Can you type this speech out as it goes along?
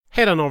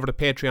Head on over to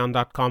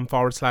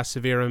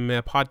patreon.com/Severe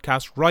MMA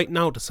podcast right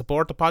now to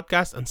support the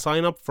podcast and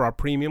sign up for our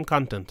premium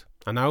content.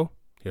 And now,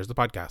 here's the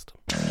podcast.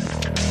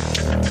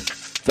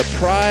 The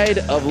pride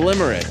of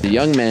Limerick, a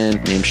young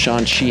man named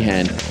Sean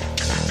Sheehan.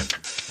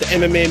 The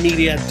MMA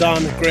media,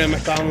 Don Graham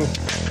McDonald.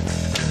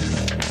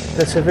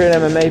 The Severe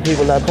MMA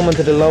people that are coming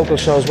to the local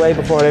shows way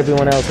before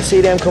everyone else. I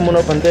see them coming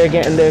up and they're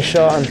getting their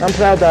shot, and I'm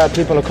proud that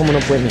people are coming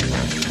up with me.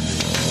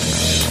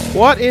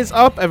 What is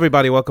up,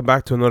 everybody? Welcome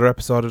back to another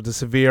episode of the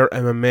Severe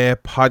MMA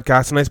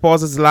podcast. And I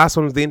suppose it's the last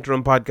one of the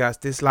interim podcast.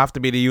 This will have to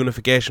be the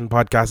unification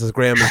podcast as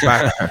Graham is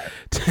back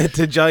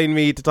to join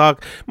me to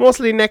talk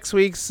mostly next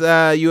week's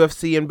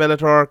UFC and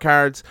Bellator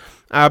cards,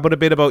 but a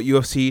bit about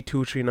UFC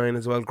 239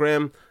 as well.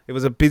 Graham, it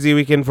was a busy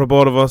weekend for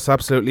both of us.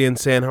 Absolutely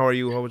insane. How are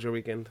you? How was your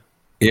weekend?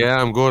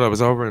 Yeah, I'm good. I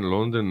was over in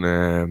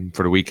London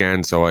for the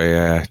weekend, so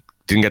I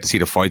didn't get to see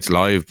the fights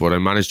live, but I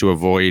managed to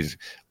avoid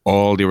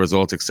all the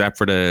results except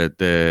for the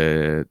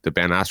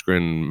Ben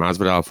Askren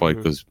Masvidal fight,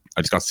 because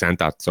I just got sent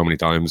that so many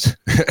times.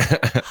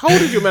 How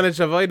did you manage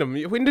to avoid them?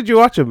 When did you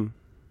watch them?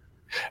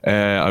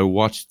 I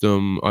watched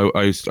them.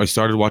 I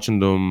started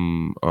watching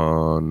them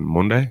on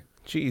Monday.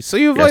 Jeez, so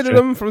you avoided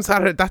them from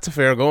Saturday. That's a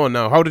fair going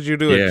now. How did you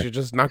do it? Did you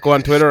just not go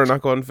on Twitter or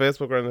not go on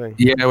Facebook or anything?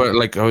 Yeah, well,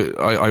 like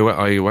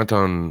I went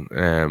on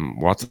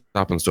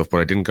WhatsApp and stuff,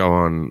 but I didn't go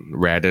on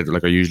Reddit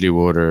like I usually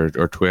would,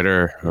 or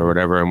Twitter or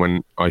whatever. And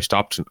when I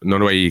stopped,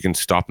 another way you can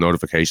stop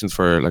notifications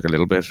for like a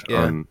little bit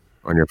on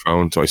your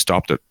phone, so I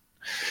stopped it.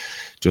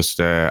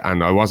 Just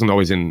and I wasn't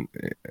always in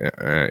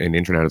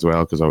internet as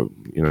well, because I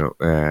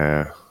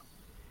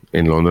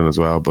in London as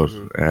well, but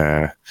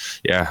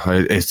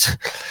it's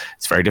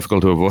very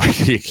difficult to avoid.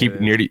 You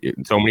keep nearly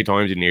so many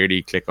times you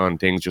nearly click on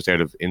things just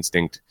out of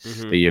instinct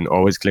that you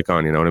always click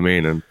on, you know what I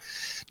mean, and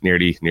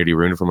nearly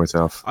ruined it for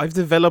myself. I've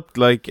developed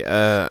like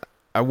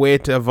a way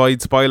to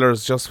avoid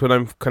spoilers just when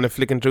I'm kind of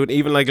flicking through it,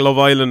 even like Love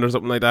Island or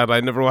something like that. I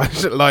never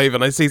watch it live,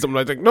 and I see something,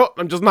 I think, no,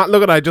 I'm just not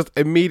looking. I just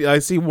immediately, I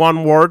see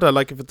one word, I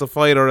like, if it's a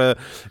fight or a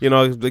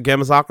game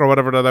of soccer or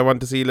whatever that I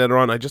want to see later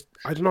on, I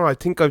don't know, I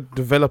think I've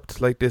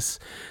developed like this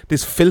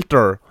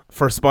filter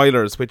for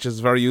spoilers, which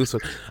is very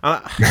useful.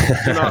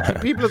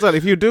 People as well,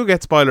 if you do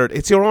get spoiled,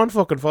 it's your own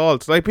fucking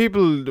fault. Like,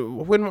 people,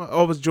 when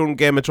I was during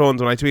Game of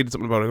Thrones, when I tweeted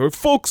something about it, for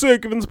fuck's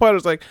sake, giving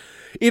spoilers, like,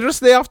 either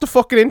stay off the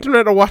fucking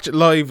internet or watch it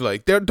live.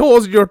 Like,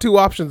 those are your two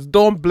options.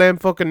 Don't blame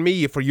fucking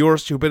me for your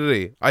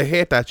stupidity. I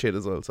hate that shit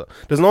as well. So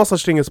there's no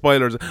such thing as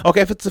spoilers.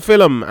 Okay, if it's a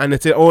film and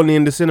it's only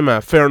in the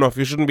cinema, fair enough.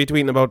 You shouldn't be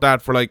tweeting about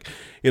that for like,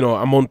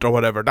 a month or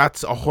whatever.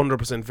 That's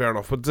 100% fair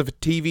enough. But if a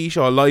TV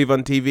show live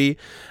on TV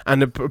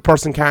and a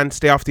person can't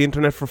stay off the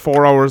internet for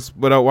 4 hours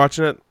without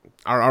watching it,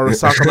 or a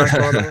soccer match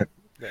or whatever.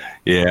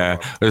 Yeah,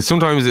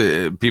 sometimes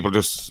people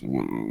just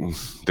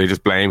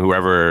blame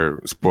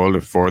whoever spoiled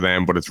it for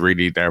them, but it's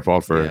really their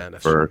fault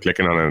for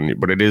clicking on it.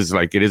 But it is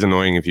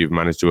annoying if you've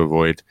managed to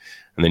avoid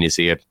and then you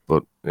see it.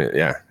 But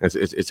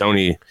it's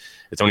only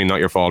not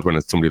your fault when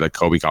it's somebody like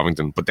Kobe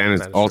Covington. But then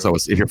it's also,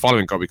 if you're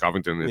following Kobe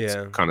Covington, it's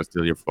kind of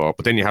still your fault.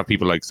 But then you have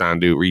people like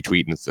Sandu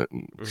retweeting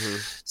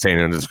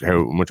saying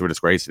how much of a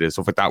disgrace it is.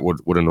 Stuff like that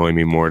would annoy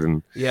me more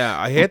than. Yeah,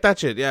 I hate that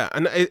shit. Yeah,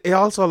 and it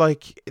also,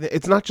 like,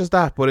 it's not just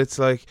that, but it's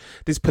like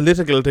these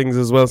political things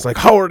as well. It's like,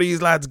 how are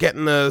these lads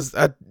getting a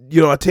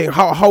thing?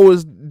 How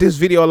is this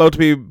video allowed to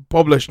be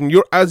published? And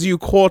as you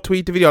quote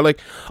tweet the video, like,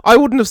 I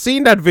wouldn't have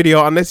seen that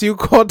video unless you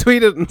quote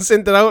tweet it and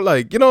sent it out.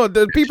 Like,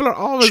 the people are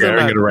always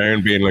sharing it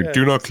around, being like,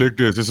 do not click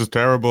this is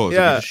terrible.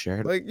 Yeah,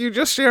 you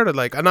just shared it.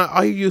 Like, and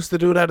I used to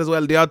do that as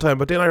well the odd time,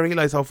 but then I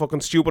realized how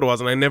fucking stupid it was,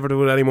 and I never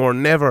do it anymore.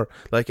 Never.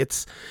 Like,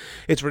 it's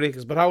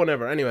ridiculous. But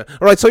however, anyway,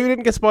 all right. So you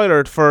didn't get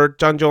spoiled for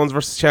John Jones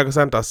versus Thiago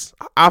Santos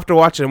after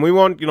watching. We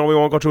won't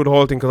go through the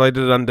whole thing because I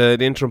did it on the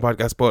interim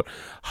podcast. But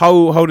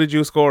how did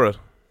you score it?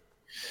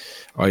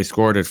 I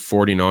scored at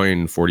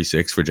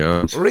 49-46 for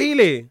Jones.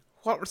 Really?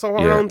 What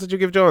rounds did you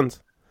give Jones?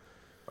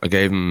 I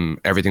gave him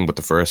everything but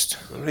the first.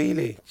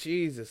 Really?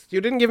 Jesus.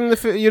 You didn't give him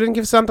you didn't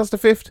give Santos the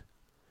fifth?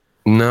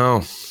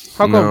 No.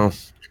 How come? No.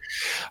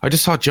 I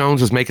just thought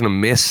Jones was making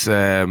him miss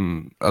a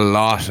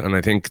lot, and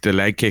I think the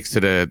leg kicks to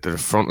the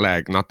front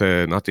leg, not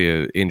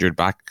the injured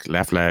back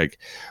left leg,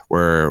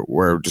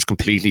 were just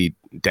completely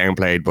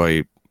downplayed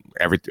by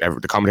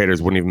the commentators.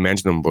 Wouldn't even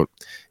mention them. But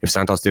if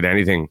Santos did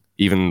anything,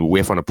 even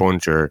whiff on a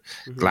punch or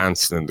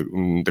glance,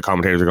 and the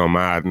commentators are going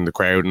mad, and the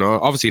crowd, and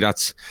obviously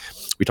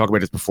we talked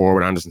about this before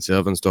with Anderson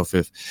Silva and stuff.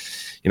 If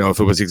it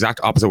was the exact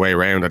opposite way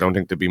around, I don't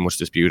think there'd be much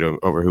dispute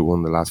over who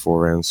won the last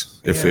 4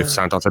 rounds. If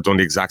Santos had done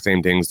the exact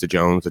same things to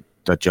Jones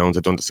that Jones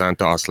had done to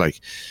Santos,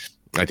 like,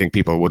 I think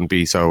people wouldn't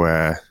be so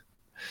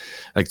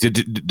like,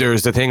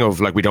 there's the thing of,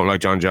 like, we don't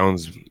like John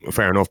Jones,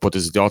 fair enough, but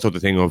there's also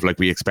the thing of, like,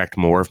 we expect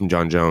more from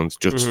John Jones,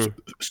 just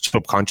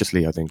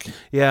subconsciously, I think.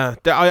 Yeah,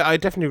 I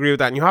definitely agree with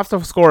that. And you have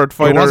to score at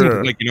fighter. It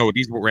wasn't like,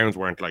 these rounds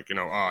weren't like,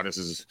 this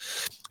is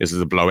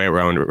a blowout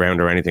round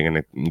or anything,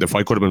 and the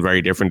fight could have been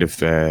very different if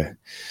the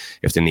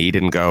knee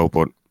didn't go,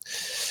 but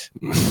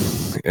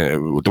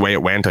the way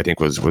it went, I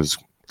think, was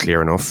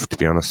clear enough, to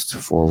be honest.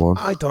 4-1.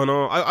 I don't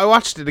know. I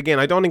watched it again.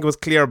 I don't think it was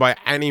clear by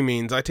any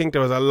means. I think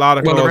there was a lot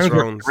of Well, close the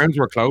rounds. rounds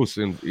were close,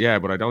 and yeah,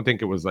 but I don't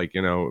think it was like,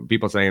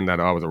 people saying that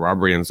it was a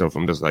robbery and stuff.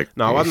 I'm just like,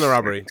 No, it wasn't a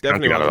robbery. Can't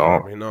Definitely be that wasn't at a all.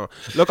 robbery. No.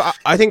 Look,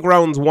 I think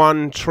rounds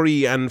 1,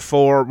 3, and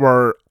 4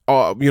 were.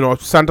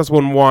 Santos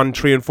won 1,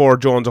 3, and 4.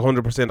 Jones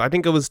 100%. I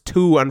think it was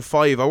 2 and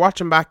 5. I watched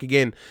him back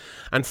again,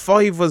 and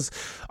 5 was.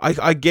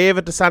 I gave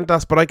it to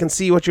Santos, but I can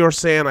see what you're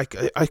saying.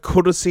 I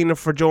could have seen it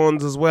for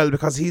Jones as well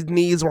because his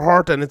knees were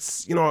hurt, and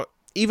it's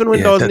even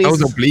when those knees.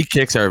 Those oblique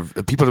kicks are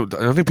people.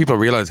 I don't think people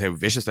realize how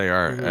vicious they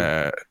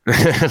are.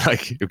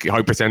 Like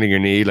hyperextending your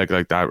knee like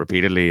that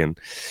repeatedly, and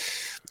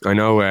I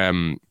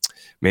know.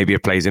 Maybe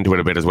it plays into it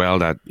a bit as well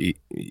that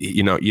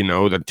you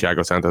know that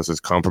Thiago Santos is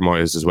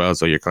compromised as well,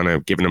 so you're kind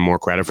of giving him more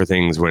credit for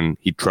things when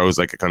he throws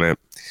like a kind of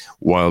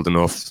wild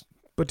enough.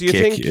 But do you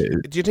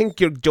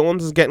think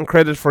Jones is getting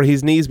credit for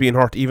his knees being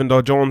hurt, even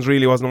though Jones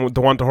really wasn't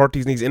the one to hurt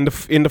his knees in the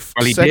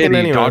Well, he second did. He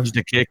anyway? dodged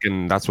the kick,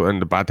 and that's what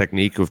the bad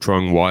technique of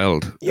throwing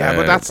wild. Yeah,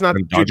 but that's not.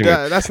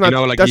 That's not.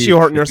 like that's you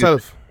hurting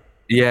yourself.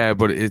 Yeah,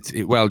 but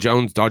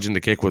Jones dodging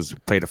the kick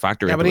played a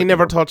factor. Yeah, but he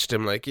never touched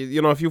him. Like,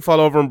 if you fall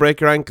over and break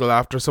your ankle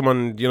after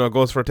someone,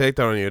 goes for a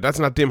takedown on you, that's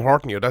not them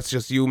hurting you. That's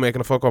just you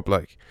making a fuck up,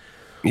 like.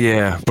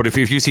 Yeah, but if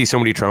you see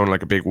somebody throwing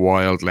like a big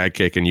wild leg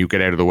kick and you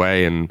get out of the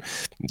way and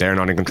they're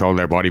not in control of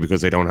their body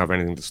because they don't have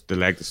anything the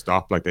leg to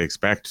stop like they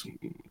expect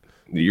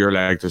your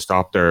leg to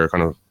stop their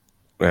kind of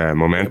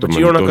momentum. But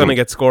you're not going to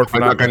get scored for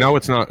that. I know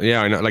it's not.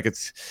 Yeah, I know. Like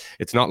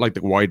it's not like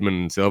the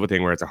Weidman Silva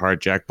thing where it's a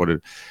hard check, but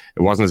it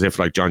wasn't as if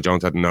like John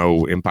Jones had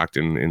no impact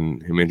in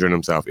him injuring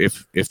himself.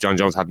 If John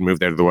Jones hadn't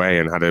moved out of the way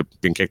and had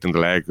been kicked in the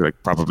leg, like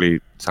probably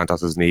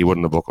Santos's knee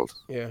wouldn't have buckled.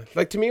 Yeah,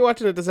 like to me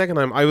watching it the second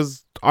time, I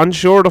was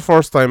unsure the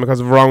first time because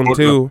of round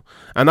 2,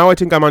 and now I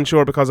think I'm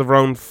unsure because of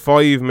round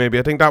 5. Maybe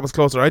I think that was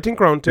closer. I think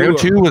round 2. Round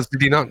 2 was,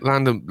 did he not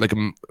land a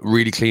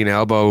really clean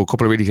elbow, a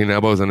couple of really clean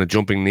elbows and a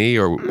jumping knee,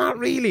 or not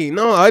really?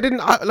 No, I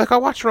didn't. I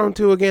watched round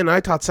 2 again. I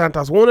thought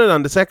Santos won it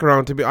on the second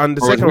round. To be watch,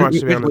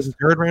 to be honest. Was the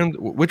third round?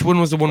 Which one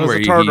was the one where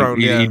the third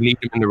round, he kneed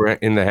him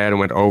in the head and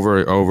went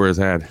over his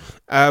head?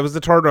 It was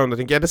the third round, I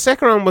think. Yeah, the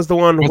second round was the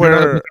one was where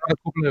there a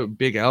couple of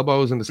big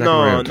elbows in the second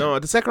round. No,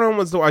 the second round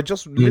was the. I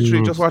just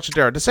literally just watched it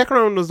there. The second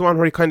round was the one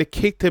where he kind of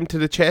kicked him to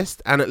the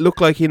chest, and it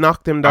looked like he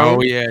knocked him down.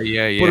 Oh yeah. But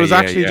it was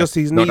actually just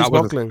his knees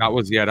buckling. That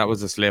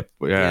was a slip.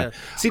 Yeah.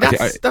 See,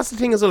 that's the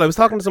thing as well. I was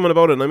talking to someone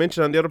about it, and I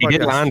mentioned on the other podcast. He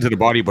did land to the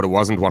body, but it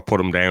wasn't what put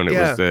him down. It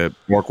was the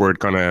awkward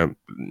kind of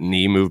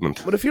knee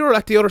movement. But if you're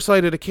at the other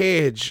side of the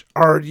cage,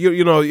 or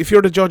if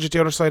you're the judge at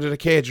the other side of the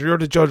cage, or you're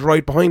the judge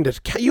right behind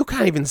it, you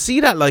can't even see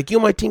that. Like, you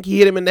might think he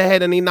hit him in the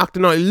head and he knocked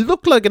him out. It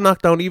looked like a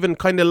knockdown, even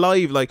kind of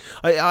live. Like,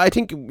 I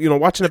think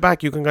watching it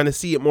back, you can kind of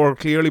see it more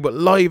clearly. But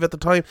live at the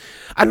time,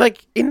 and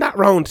like in that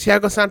round,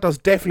 Thiago Santos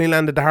definitely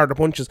landed the harder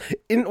punches.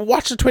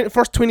 Watch the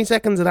first 20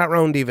 seconds of that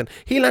round. Even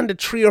he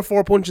landed 3 or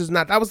 4 punches in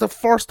that. That was the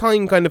first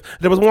time. Kind of,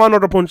 there was one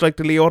other punch, like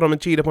the Lyoto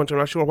Machida punch. I'm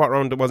not sure what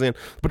round it was in,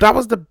 but that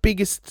was the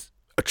biggest.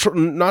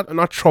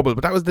 Not trouble,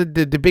 but that was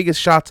the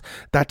biggest shots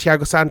that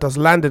Thiago Santos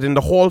landed in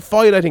the whole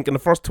fight, I think, in the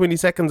first 20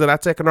 seconds of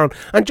that second round.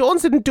 And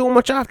Jones didn't do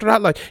much after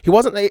that. Like, he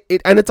wasn't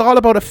and it's all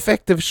about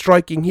effective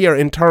striking here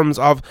in terms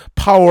of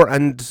power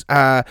and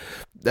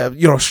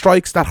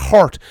strikes that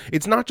hurt.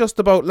 It's not just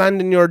about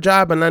landing your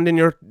jab and landing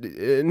your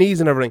knees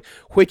and everything,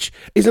 which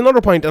is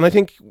another point, and I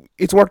think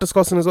it's worth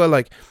discussing as well.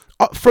 Like,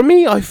 for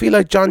me, I feel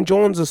like John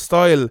Jones's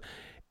style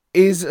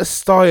is a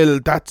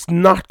style that's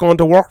not going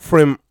to work for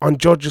him on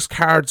judges'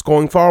 cards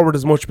going forward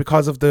as much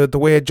because of the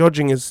way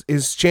judging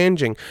is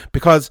changing,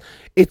 because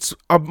it's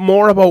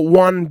more about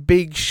one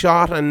big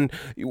shot and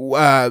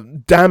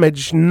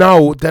damage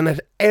now than it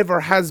ever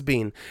has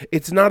been.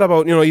 It's not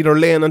about either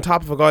laying on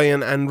top of a guy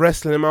and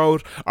wrestling him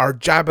out, or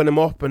jabbing him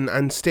up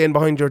and staying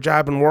behind your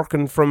jab and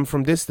working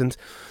from distance.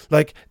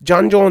 Like,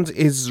 John Jones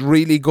is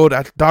really good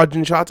at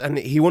dodging shots, and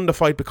he won the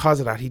fight because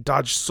of that. He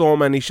dodged so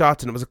many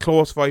shots, and it was a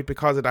close fight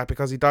because of that,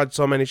 because he dodged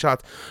so many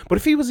shots. But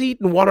if he was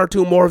eating 1 or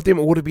 2 more of them,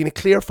 it would have been a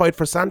clear fight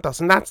for Santos,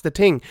 and that's the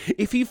thing.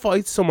 If he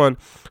fights someone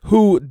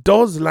who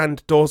does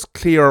land those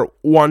clear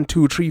 1,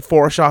 2, 3,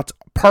 4 shots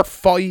per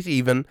fight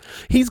even,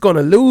 he's going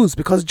to lose,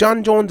 because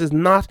John Jones is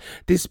not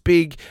this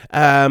big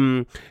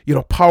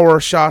power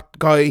shot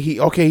guy.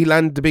 He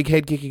landed the big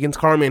head kick against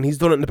Cormier, he's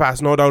done it in the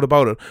past, no doubt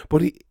about it,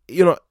 but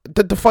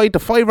the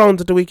 5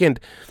 rounds at the weekend,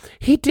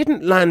 he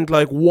didn't land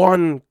like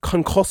one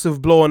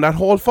concussive blow in that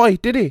whole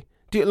fight, did he?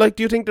 Do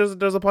you think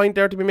there's a point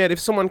there to be made if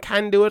someone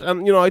can do it?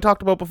 And I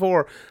talked about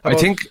before. I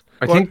think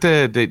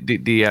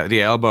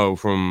the elbow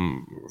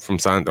from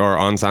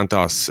on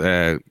Santos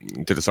to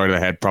the side of the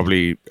head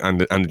probably, and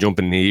the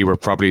jumping knee were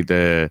probably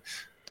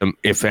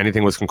if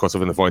anything was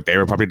concussive in the fight, they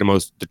were probably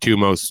the two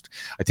most.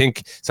 I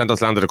think Santos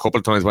landed a couple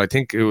of times, but I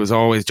think it was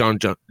always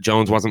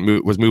Jones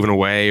was moving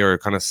away or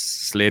kind of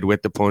slid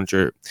with the punch,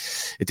 or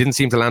it didn't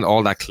seem to land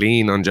all that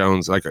clean on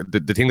Jones. Like,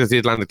 the thing that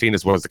did land the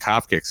cleanest was the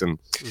calf kicks, and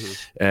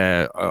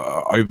I've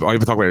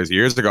talked about this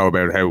years ago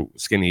about how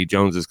skinny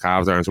Jones's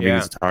calves are, and so we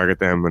need to target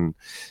them, and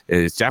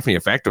it's definitely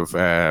effective.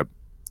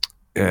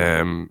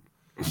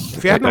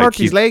 If he hadn't like, hurt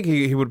his leg,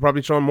 he would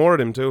probably throw more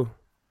at him too.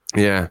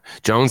 Yeah,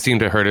 Jones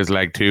seemed to hurt his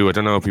leg too. I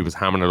don't know if he was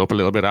hammering it up a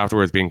little bit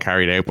afterwards, being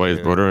carried out by his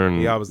brother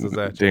and He always does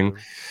that thing.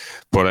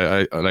 But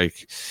I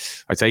like,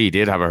 I'd say he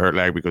did have a hurt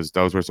leg because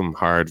those were some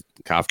hard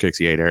calf kicks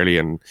he ate early,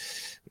 and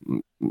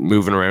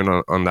moving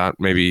around on that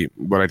maybe.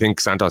 But I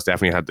think Santos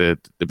definitely had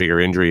the bigger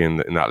injury in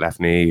that left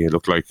knee. It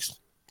looked like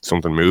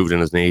something moved in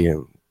his knee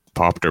and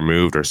popped or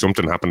moved or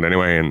something happened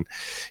anyway. And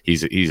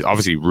he's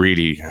obviously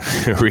really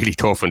really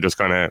tough and just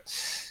kind of.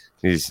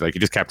 He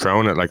just kept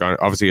throwing it. Like,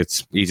 obviously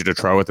it's easier to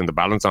throw it than to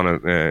balance on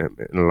it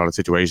in a lot of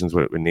situations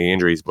with knee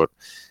injuries. But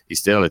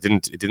it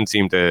didn't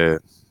seem to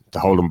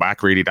hold him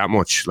back really that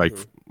much. Like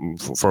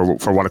for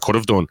what it could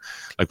have done.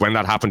 Like when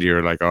that happened,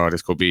 you're like, oh,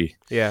 this could be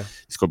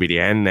the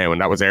end now.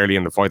 And that was early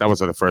in the fight. That was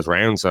the first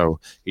round.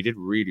 So he did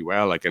really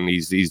well. Like, and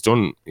he's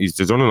done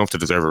enough to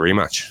deserve a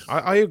rematch.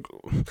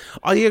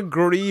 I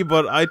agree,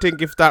 but I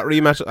think if that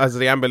rematch, as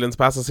the ambulance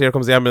passes, here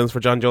comes the ambulance for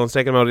John Jones,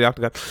 taking him out of the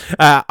octagon.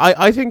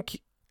 I think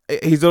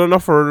he's done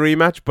enough for a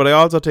rematch, but I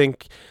also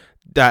think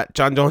that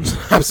John Jones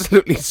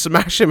absolutely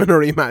smash him in a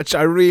rematch.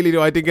 I really do.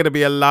 I think it'll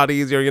be a lot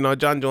easier. You know,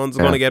 John Jones is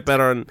going to get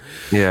better. And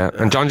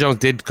John Jones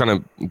did kind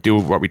of do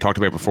what we talked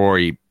about before.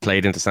 He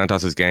played into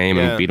Santos's game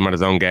and beat him at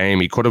his own game.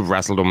 He could have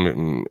wrestled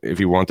him if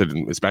he wanted,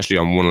 especially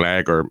on one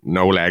leg or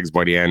no legs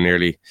by the end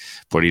nearly,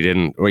 but he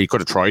didn't. Well, he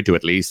could have tried to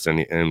at least, and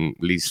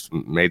at least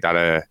made that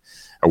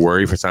a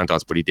worry for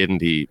Santos, but he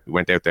didn't. He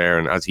went out there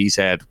and, as he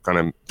said, kind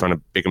of trying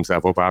to pick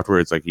himself up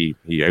afterwards. Like he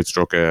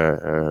outstruck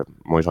a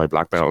Muay Thai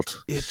black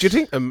belt. Do you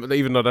think,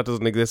 even though that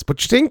doesn't exist, but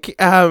do you think,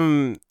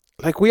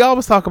 like we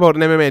always talk about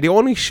in MMA, the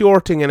only sure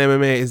thing in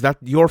MMA is that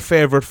your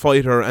favourite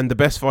fighter and the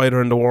best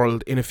fighter in the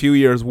world in a few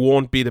years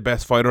won't be the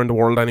best fighter in the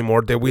world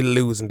anymore. They will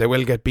lose and they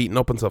will get beaten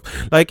up and stuff.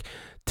 Like,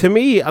 to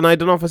me, and I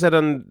don't know if I said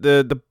on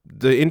the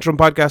interim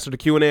podcast or the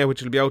Q&A,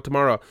 which will be out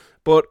tomorrow,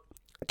 but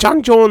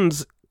John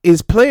Jones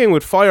is playing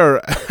with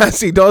fire as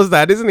he does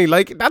that, isn't he?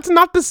 Like, that's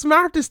not the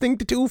smartest thing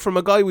to do from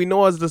a guy we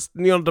know as this,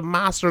 you know, the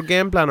master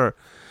game planner.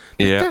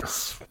 Yeah,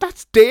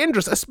 that's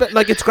dangerous.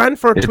 Like, it's grand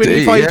for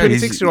 25,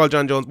 26-year-old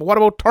John Jones, but what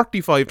about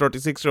 35,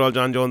 36-year-old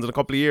John Jones in a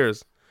couple of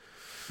years?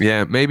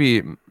 Yeah,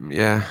 maybe.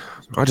 Yeah,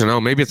 I don't know.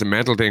 Maybe it's a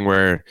mental thing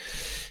where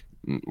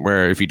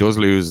if he does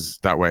lose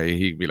that way,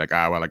 he'd be like,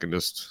 well, I can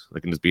just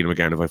beat him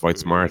again if I fight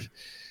smart.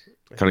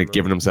 Kind of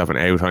giving himself an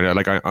out.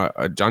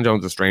 Like, John Jones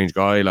is a strange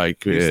guy.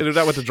 Like, he used to do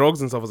that with the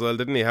drugs and stuff as well,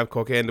 didn't he? Have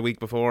cocaine the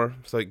week before,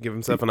 so he could give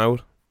himself an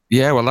out.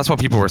 Yeah, well, that's what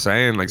people were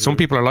saying. Like, some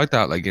people are like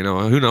that. Like, you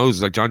know, who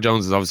knows? Like, John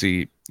Jones has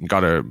obviously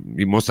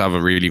he must have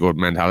a really good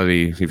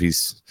mentality if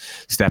he's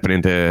stepping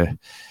into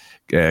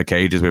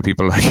cages with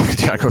people like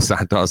Thiago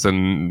Santos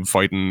and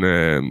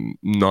fighting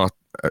not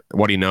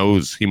what he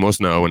knows. He must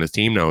know, and his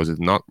team knows, is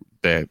not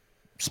the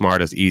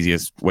smartest,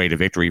 easiest way to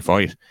victory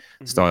fight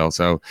style.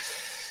 So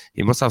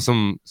he must have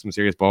some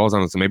serious balls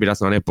on it. So maybe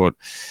that's not it, but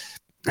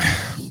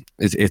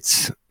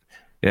it's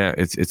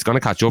going to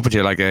catch up with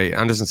you. Like,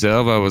 Anderson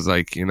Silva was,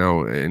 like, you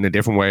know, in a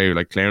different way,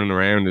 like clowning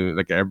around,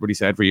 like everybody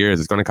said for years,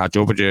 it's going to catch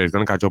up with you. It's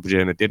going to catch up with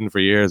you, and it didn't for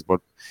years, but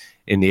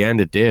in the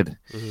end, it did.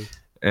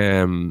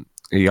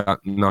 He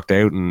got knocked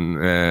out,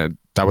 and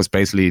that was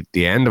basically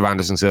the end of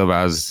Anderson Silva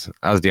as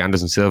the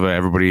Anderson Silva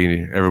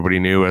everybody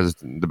knew as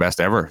the best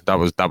ever. That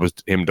was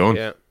him done.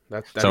 Yeah.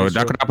 That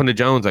could happen to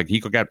Jones. Like,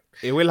 he could get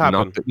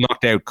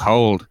knocked out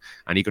cold,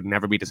 and he could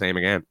never be the same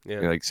again. Yeah.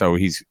 Like, so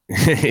he's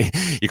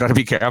you got to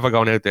be careful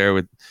going out there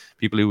with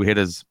people who hit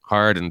as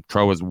hard and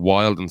throw as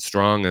wild and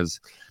strong as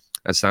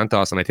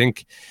Santos. And I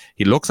think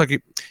he looks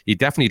like he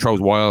definitely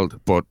throws wild,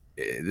 but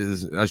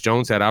as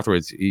Jones said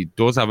afterwards, he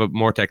does have a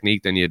more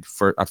technique than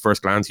at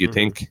first glance you'd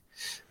think,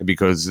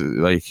 because,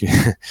 like,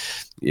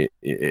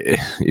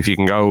 if you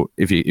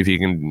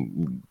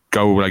can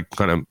go like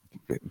kind of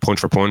punch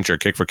for punch or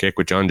kick for kick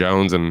with John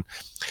Jones and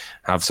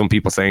have some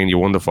people saying you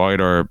won the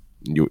fight or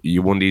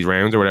you won these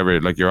rounds or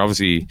whatever, like, you're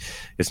obviously,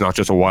 it's not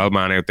just a wild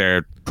man out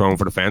there throwing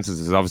for the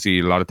fences. There's obviously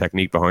a lot of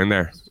technique behind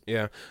there.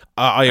 Yeah,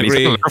 I agree. He's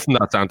going to learn from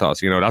that,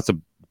 Santos. You know, that's a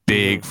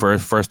big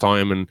first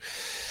time in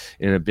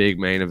a big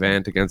main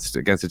event against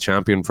a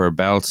champion for a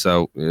belt.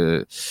 So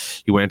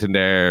he went in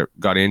there,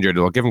 got injured.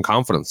 It'll give him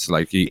confidence.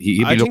 Like, he'd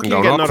be looking,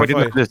 going, if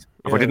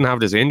I didn't have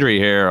this injury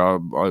here,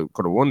 I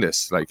could have won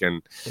this. Like,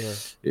 and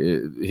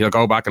he'll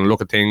go back and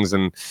look at things,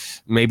 and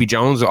maybe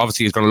Jones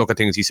obviously is going to look at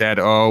things. He said,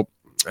 I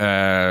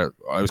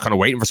was kind of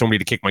waiting for somebody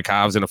to kick my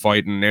calves in a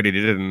fight, and now they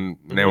did it, and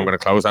now I'm going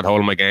to close that hole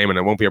in my game, and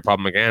it won't be a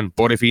problem again.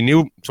 But if he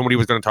knew somebody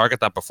was going to target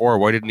that before,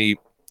 why didn't he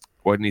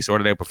sort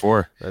it out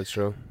before? That's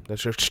true.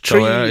 So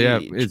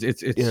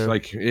it's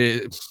like,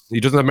 he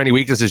doesn't have many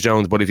weaknesses,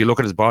 Jones. But if you look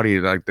at his body,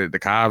 like, the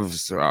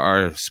calves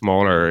are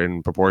smaller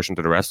in proportion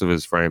to the rest of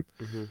his frame.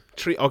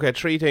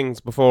 Three things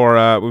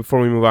before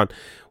we move on.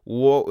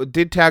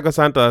 Did Thiago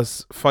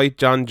Santos fight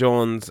John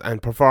Jones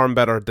and perform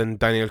better than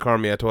Daniel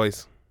Cormier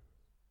twice?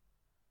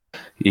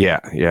 Yeah,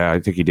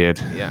 I think he did.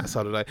 Yeah,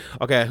 so did I.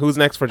 Okay, who's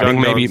next for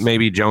John Jones?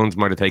 Maybe Jones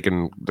might have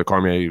taken the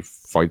Cormier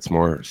fights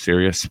more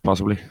serious,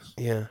 possibly.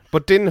 Yeah,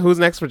 but who's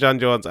next for John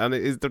Jones? And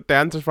the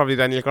answer's probably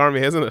Daniel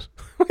Cormier, isn't it?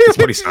 It's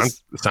probably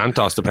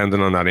Santos,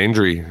 depending on that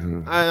injury.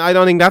 I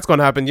don't think that's going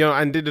to happen,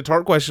 And the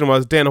third question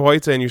was Dana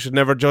White saying you should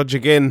never judge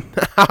again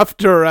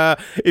after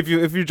if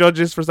you judge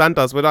this for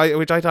Santos, which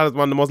I thought is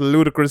one of the most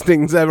ludicrous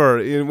things ever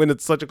when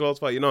it's such a close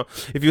fight.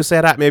 If you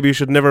say that, maybe you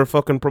should never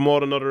fucking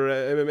promote another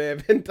MMA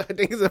event. I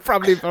think it's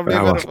probably.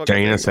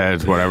 Dana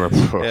said whatever.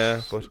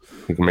 Yeah, but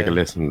you can make a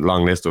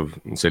long list of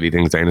silly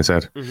things Dana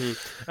said.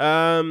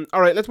 Mm-hmm.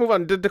 All right, let's move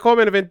on. The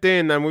co-main event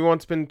then, and we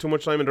won't spend too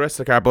much time in the rest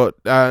of the card. But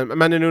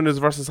Amanda Nunes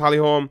versus Holly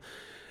Holm.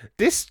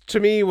 This to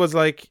me was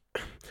like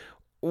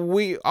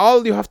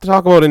all you have to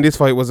talk about in this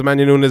fight was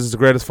Amanda Nunes is the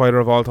greatest fighter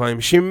of all time.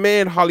 She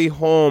made Holly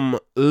Holm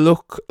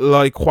look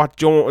like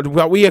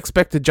what we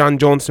expected John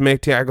Jones to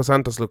make Thiago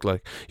Santos look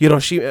like.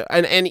 She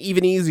and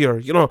even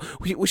easier.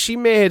 She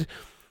made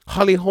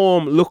Holly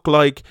Holm look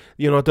like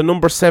the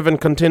number 7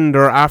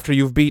 contender after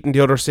you've beaten the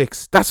other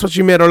 6. That's what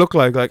she made her look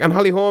like. And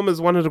Holly Holm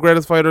is one of the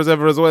greatest fighters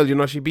ever as well.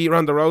 She beat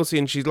Ronda Rousey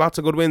and she's lots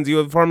of good wins.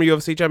 Former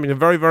UFC champion, a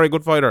very, very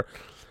good fighter.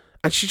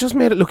 And she just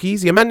made it look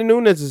easy. Amanda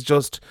Nunes is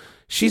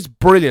she's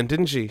brilliant,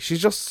 isn't she?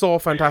 She's just so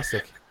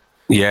fantastic.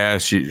 Yeah,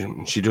 she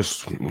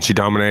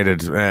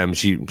dominated.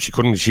 She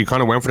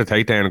kind of went for the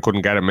takedown and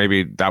couldn't get it.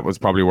 Maybe that was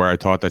probably where I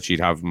thought that she'd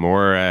have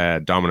more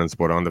dominance,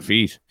 but on the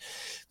feet,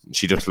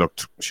 she just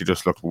looked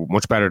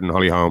much better than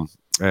Holly Holm.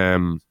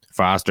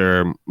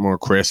 Faster, more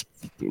crisp,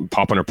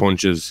 popping her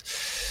punches,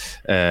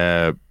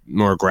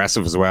 more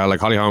aggressive as well. Like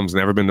Holly Holm's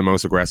never been the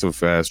most aggressive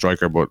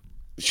striker, but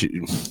she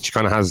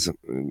kind of has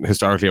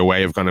historically a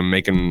way of kind of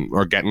making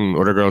or getting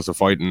other girls to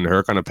fight in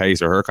her kind of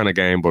pace or her kind of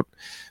game. But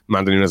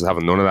Amanda Nunes is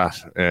having none of that.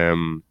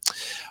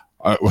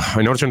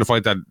 I noticed in the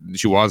fight that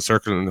she was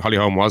circling. Holly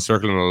Holm was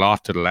circling a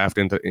lot to the left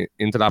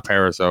into that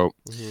pair. So.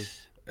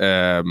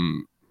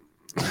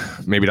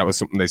 Maybe that was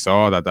something they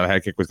saw that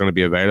head kick was going to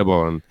be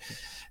available, and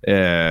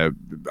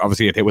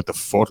obviously it hit with the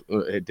foot.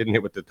 It didn't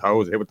hit with the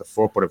toes. It hit with the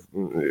foot, but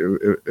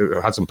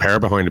it had some power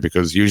behind it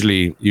because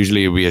usually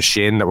it'd be a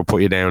shin that would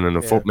put you down, and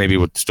the foot maybe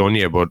would stun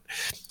you, but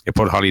it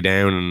put Holly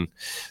down,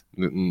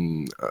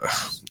 and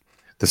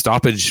the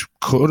stoppage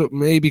could have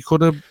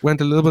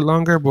went a little bit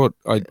longer, but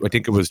I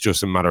think it was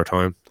just a matter of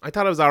time. I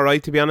thought it was all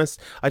right, to be honest.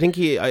 I think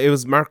it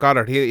was Mark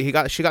Goddard.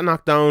 She got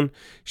knocked down.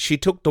 She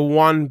took the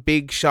one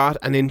big shot,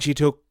 and then she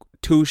took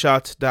 2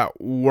 shots that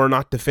were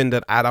not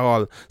defended at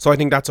all. So I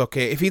think that's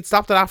okay. If he'd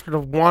stopped it after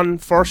the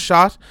first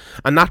shot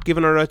and not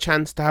given her a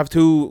chance to have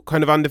 2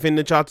 kind of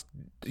undefended shots,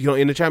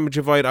 in the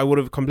championship fight, I would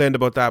have complained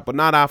about that, but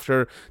not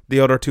after the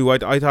other 2.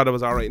 I thought it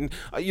was all right. And,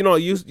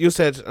 you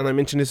said, and I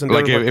mentioned this in the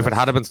if it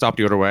had been stopped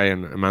the other way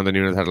and Amanda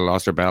Nunes had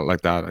lost her belt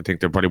like that, I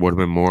think there probably would have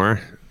been more.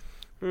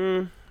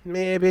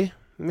 Maybe.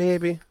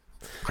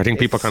 I think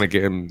people kind of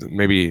give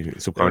maybe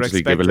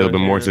subconsciously give a little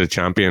bit more to the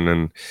champion,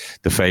 and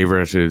the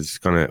favorite is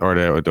kind of or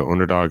the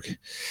underdog.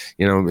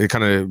 It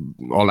kind of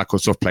all that good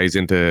stuff plays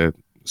into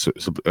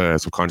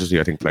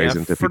subconsciously. I think plays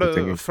into people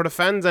thinking. For the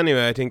fans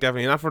anyway. I think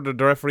definitely not for the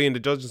referee and the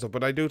judges and stuff,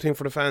 but I do think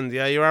for the fans.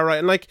 Yeah, you are right.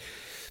 And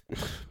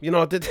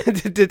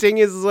the thing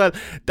is as well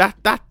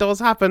that does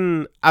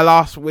happen a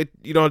lot with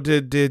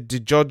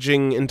the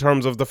judging in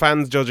terms of the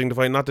fans judging the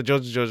fight, not the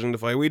judges judging the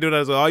fight. We do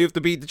that as well. You have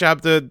to beat the champ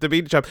to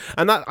beat the champ,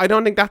 and that I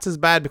don't think that's as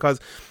bad because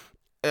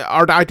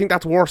I think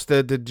that's worse,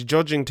 the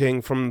judging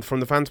thing from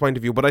the fans' point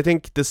of view. But I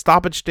think the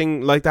stoppage thing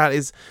like that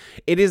is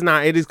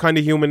kind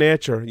of human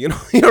nature.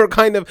 You're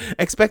kind of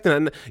expecting it,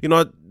 and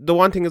the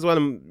one thing as well,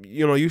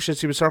 you should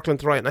see circling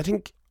to the right, and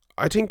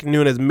I think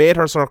Nunes made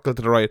her circle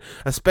to the right,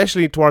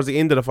 especially towards the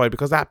end of the fight,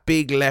 because that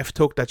big left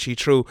hook that she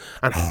threw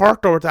and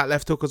hurt her with that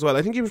left hook as well.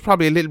 I think he was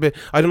probably a little bit,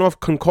 I don't know if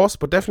concussed,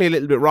 but definitely a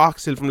little bit rock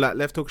still from that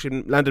left hook. She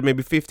landed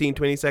maybe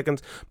 15-20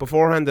 seconds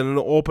beforehand and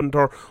it opened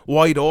her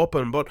wide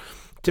open. But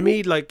to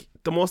me,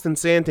 the most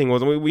insane thing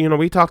was,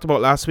 we talked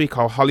about last week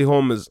how Holly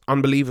Holm is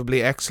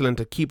unbelievably excellent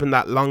at keeping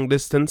that long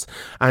distance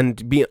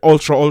and being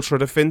ultra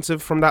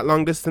defensive from that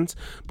long distance.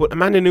 But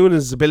Amanda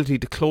Nunes' ability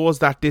to close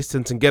that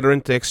distance and get her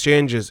into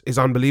exchanges is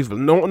unbelievable.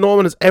 No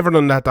one has ever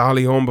done that to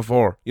Holly Holm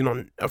before.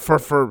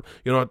 For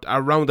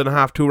a round and a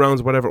half, 2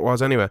 rounds, whatever it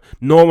was anyway.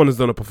 No one has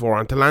done it before.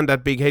 And to land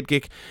that big head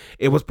kick,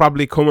 it was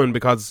probably coming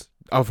because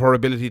of her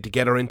ability to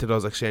get her into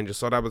those exchanges.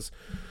 So that was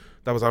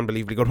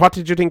unbelievably good. What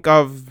did you think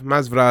of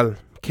Masvidal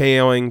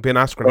KOing Ben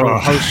Askren?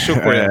 How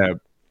shook were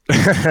you?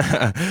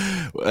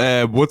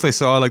 Once I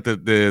saw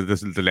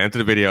the length of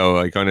the video,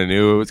 I kind of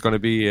knew it was going to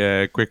be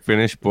a quick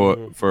finish,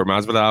 but for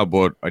Masvidal,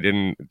 but I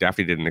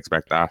definitely didn't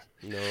expect that.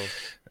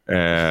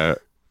 No.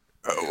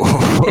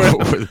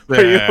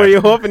 Were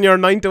you hoping your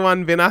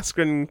 9-1 Ben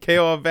Askren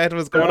KO bet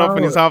was going up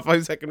when you saw a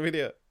 5-second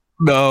video?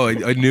 No,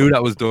 I knew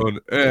that was done.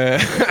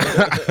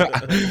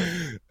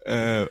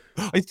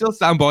 I still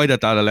stand by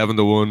that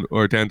 11-1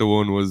 or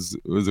 10-1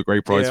 was a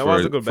great price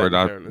for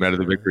that bet of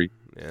the victory.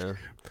 Yeah,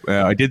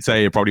 I did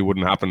say it probably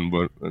wouldn't happen,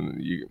 but when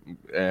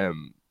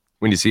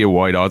you see a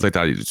wide odds like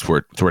that, it's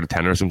worth a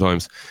tenner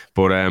sometimes.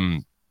 But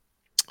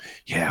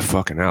yeah,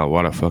 fucking hell,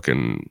 what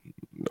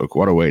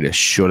a way to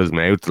shut his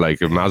mouth.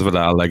 Like if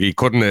Masvidal, he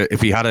couldn't if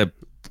he had a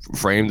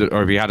framed it,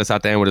 or if he had a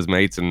sat down with his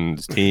mates and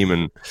his team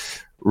and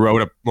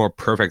wrote a more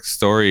perfect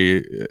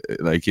story.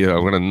 Like, you know,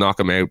 I'm going to knock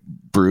him out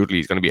brutally.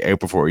 He's going to be out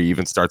before he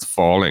even starts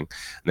falling.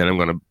 And then I'm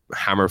going to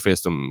hammer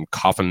fist him,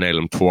 coffin nail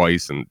him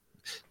twice, and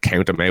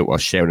count him out while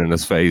shouting in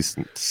his face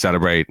and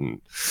celebrate.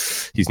 And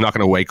he's not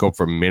going to wake up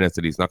for minutes.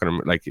 And he's not going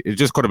to, like, it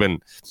just could have been,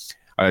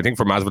 I think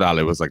for Masvidal,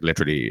 it was like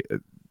literally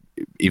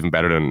even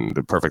better than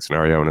the perfect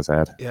scenario in his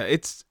head. Yeah,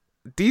 it's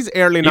these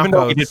early Even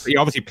though knockouts. he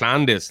obviously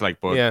planned this, like,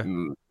 but Yeah.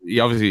 he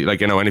obviously,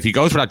 like, you know, and if he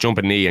goes for that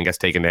jumping knee and gets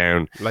taken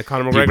down, Like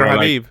Conor people McGregor, are like-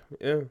 Habib.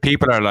 Yeah.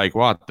 people are like,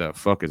 what the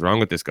fuck is wrong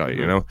with this guy?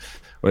 You know,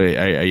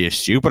 are you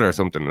stupid or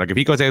something? Like, if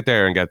he goes out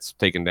there and gets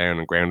taken down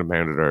and ground and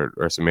pounded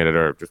or submitted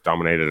or just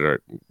dominated,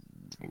 or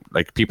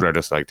like, people are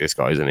just like, this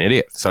guy's an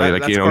idiot. So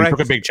like, That's you know, correct. he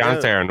took a big chance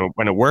Yeah. there, and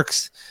when it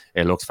works,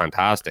 it looks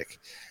fantastic.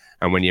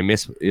 And when you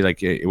miss, like,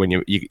 when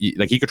you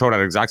like, he could throw that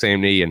exact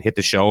same knee and hit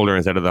the shoulder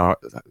instead of the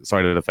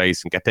side of the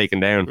face and get taken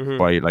down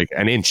by like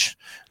an inch,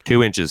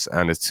 2 inches,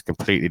 and it's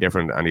completely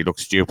different. And he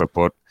looks stupid,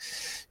 but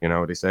you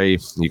know, they say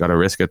you got to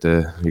risk it.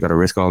 You got to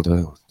risk all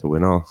to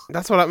win all.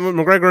 That's what happened with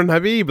McGregor and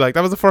Habib. Like,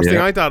 that was the first thing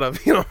Yeah. I thought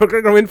of. You know,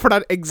 McGregor went for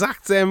that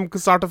exact same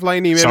sort of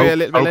line, maybe So, a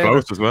little bit so later.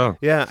 close as well.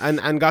 Yeah,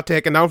 and got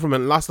taken down from it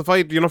and lost the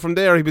fight. You know, from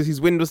there,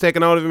 his wind was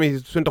taken out of him. He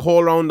spent the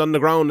whole round on the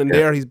ground, and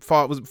there his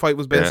fight was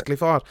basically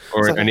fought.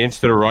 Or So- an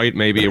inch to the right,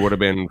 maybe it would have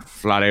been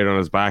flat out on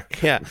his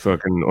back. Yeah.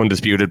 Fucking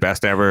undisputed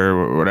best ever,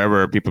 or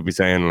whatever people be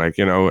saying. Like,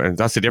 you know, and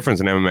that's the difference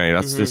in MMA.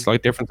 That's the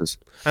slight differences.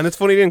 And it's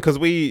funny then, because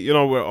we, you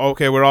know, we're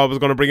always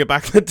going to bring it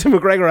back to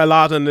McGregor a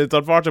lot, and it's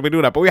unfortunate we do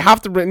that, but we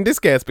have to in this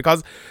case,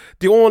 because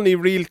the only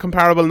real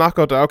comparable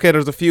knockout, okay,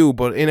 there's a few,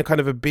 but in a kind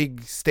of a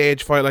big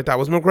stage fight like that,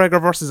 was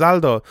McGregor versus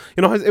Aldo.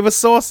 You know, it was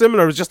so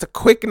similar. It was just a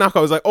quick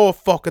knockout. It was like, oh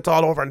fuck, it's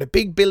all over, and the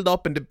big build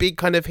up and the big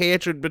kind of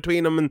hatred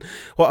between them and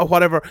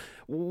whatever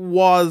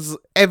was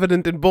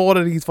evident in both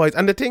of these fights.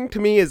 And the thing to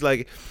me is,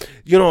 like,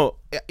 you know,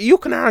 you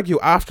can argue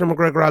after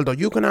McGregor Aldo,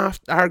 you can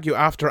argue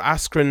after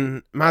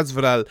Askren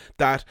Masvidal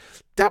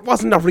that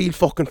wasn't a real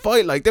fucking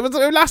fight. Like,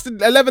 it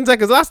lasted 11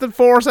 seconds, lasted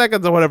 4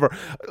 seconds or whatever.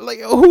 Like,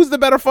 who's the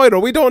better fighter?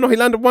 We don't know. He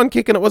landed one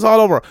kick and it was all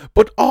over.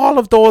 But all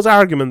of those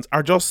arguments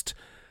are just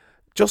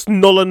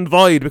null and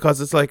void, because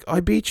it's like,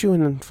 I beat you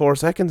in 4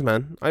 seconds,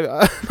 man.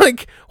 I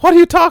like, what are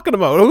you talking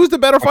about? Who's the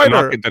better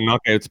fighter? The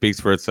knockout speaks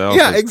for itself.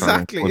 Yeah, as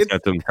exactly. Once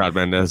get them, Chad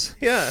Mendes.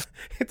 Yeah,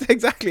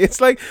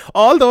 it's like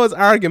all those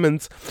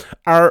arguments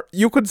are,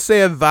 you could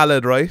say,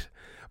 valid, right?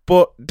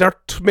 But they're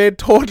made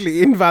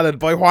totally invalid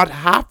by what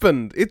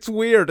happened. It's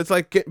weird. It's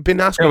like Ben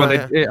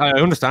Askren. Yeah, well, I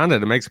understand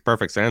it. It makes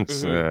perfect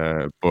sense.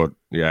 But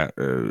yeah,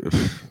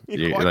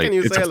 What like, can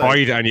you it's say, a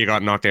like- fight, and you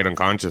got knocked out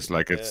unconscious.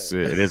 Like, it is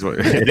what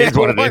it is.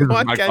 What it is.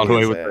 What Like, can all the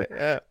way you with say? it.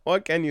 Yeah,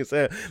 what can you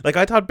say? Like,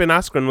 I thought Ben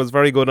Askren was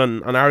very good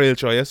on Ariel's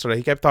show yesterday.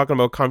 He kept talking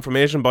about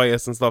confirmation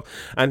bias and stuff,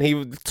 and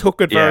he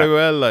took it very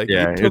well. Like,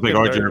 Yeah, he was took like, it "Oh,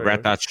 very, did you very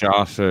regret well. that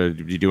shot?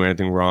 Did you do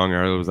anything wrong?"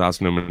 Ariel was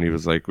asking him, and he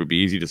was like, "It would be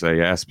easy to say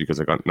yes because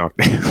I got knocked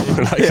out."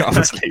 Like,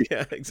 obviously.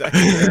 Yeah,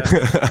 exactly.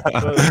 Yeah.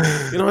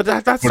 Well, you know,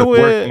 that's But the it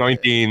worked way.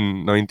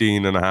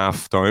 19 and a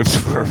half times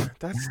for him.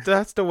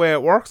 That's the way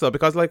it works, though,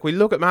 because like we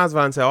look at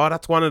Masvidal and say, oh,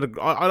 that's one of the.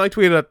 I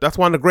tweeted that that's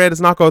one of the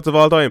greatest knockouts of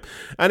all time,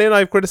 and then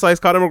I've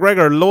criticised Conor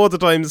McGregor loads of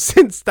times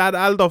since that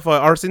Aldo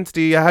fight or since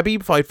the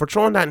Habib fight for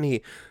throwing that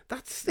knee.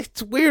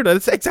 It's weird.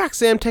 It's the exact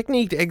same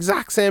technique, the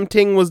exact same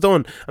thing was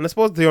done, and I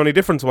suppose the only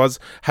difference was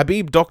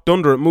Habib ducked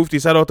under it, moved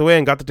his head out the way,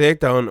 and got the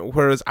takedown,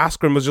 whereas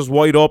Askren was just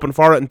wide open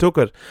for it and took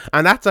it,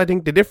 and that's, I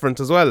think, the difference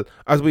as well.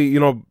 As we, you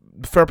know,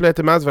 fair play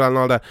to Masvidal and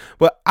all that,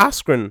 but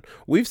Askren,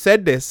 we've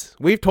said this,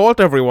 we've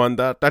told everyone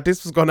that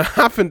this was going to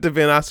happen to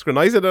Ben Askren.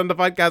 I said on the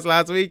podcast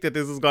last week that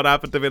this was going to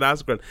happen to Ben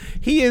Askren.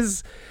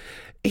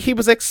 He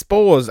was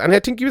exposed, and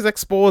I think he was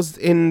exposed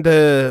in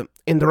the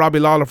Robbie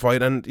Lawler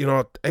fight, and, you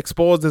know,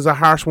 exposed is a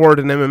harsh word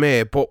in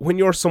MMA, but when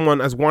you're someone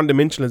as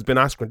one-dimensional as Ben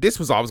Askren, this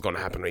was always going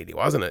to happen, really,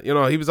 wasn't it? You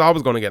know, he was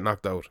always going to get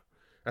knocked out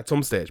at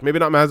some stage. Maybe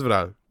not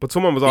Masvidal, but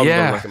someone was always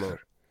going to knock him out.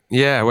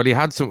 Yeah, well, he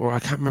had some. I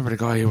can't remember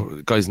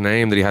the guy's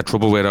name that he had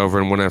trouble with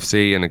over in ONE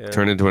FC, and it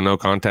turned into a no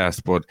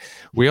contest. But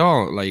we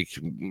all, like,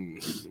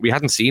 we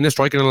hadn't seen a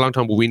striker in a long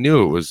time, but we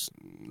knew it was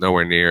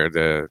nowhere near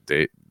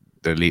the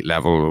elite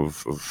level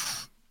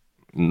of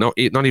not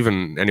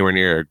even anywhere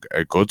near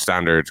a good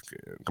standard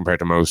compared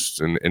to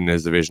most in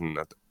his division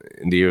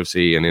in the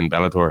UFC and in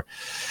Bellator.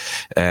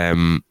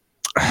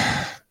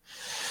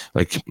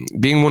 Like,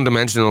 being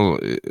one-dimensional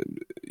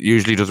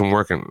usually doesn't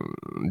work, and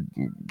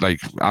like,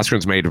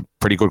 Askren's made a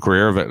pretty good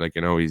career of it. Like,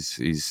 you know,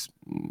 he's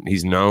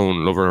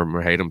known, love him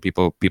or hate him,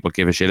 people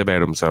give a shit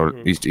about him. So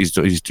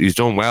he's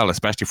done well,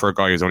 especially for a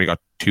guy who's only got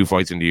 2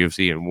 fights in the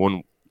UFC and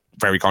one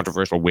very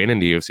controversial win in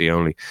the UFC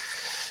only.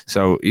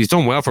 So he's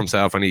done well for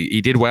himself, and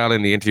he did well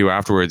in the interview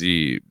afterwards.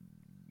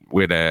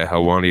 With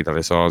Helwani that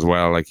I saw as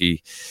well. Like,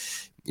 he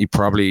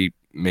probably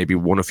maybe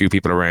won a few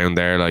people around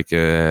there. Like,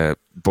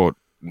 but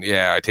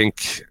yeah, I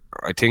think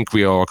I think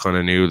we all kind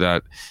of knew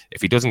that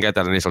if he doesn't get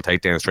that initial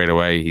takedown straight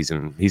away, he's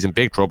in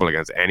big trouble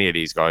against any of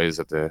these guys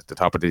at the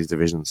top of these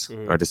divisions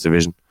or this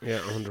division. Yeah,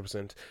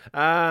 100%.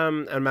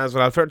 And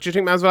Masvidal, do you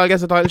think Masvidal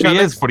gets a title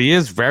shot? But he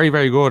is very,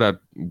 very good at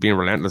being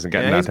relentless and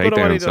getting that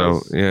takedown.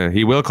 So yeah,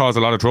 he will cause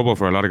a lot of trouble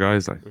for a lot of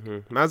guys. Like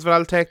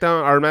Masvidal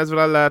takedown or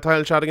Masvidal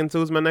title shot against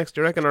Usman next,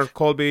 do you reckon, or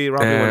Colby?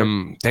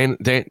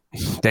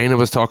 Dana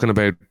was talking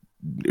about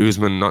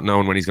Usman not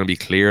knowing when he's going to be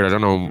cleared. I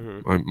don't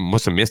know. I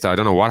must have missed that. I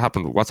don't know what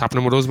happened. What's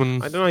happening with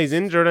Usman? I don't know. He's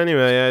injured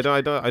anyway. I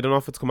don't know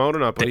if it's come out or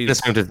not. But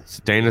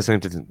Dana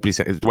seemed to be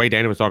the way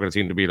Dana was talking. It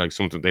seemed to be like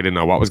something they didn't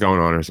know what was going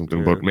on or something.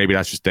 Yeah. But maybe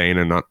that's just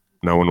Dana not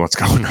knowing what's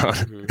going on.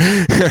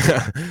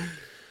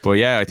 But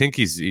yeah, I think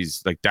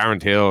he's like Darren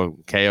Till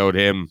KO'd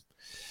him,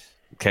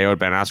 KO'd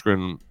Ben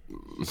Askren.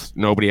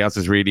 Nobody else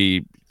is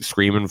really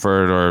screaming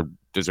for it or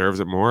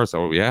deserves it more.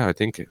 So yeah, I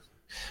think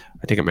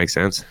it makes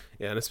sense.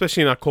 Yeah, and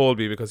especially not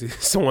Colby because he's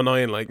so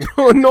annoying. Like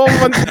no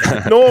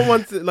one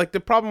wants. Like the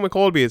problem with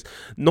Colby is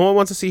no one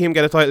wants to see him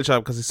get a title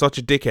shot because he's such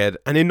a dickhead,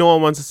 and then no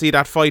one wants to see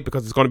that fight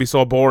because it's going to be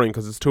so boring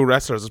because it's two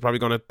wrestlers. It's probably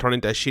going to turn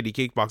into a shitty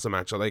kickboxing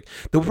match. So like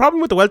the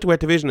problem with the welterweight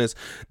division is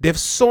they have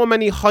so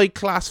many high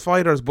class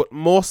fighters, but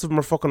most of them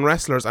are fucking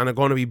wrestlers and are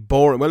going to be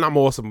boring. Well, not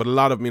most of them, but a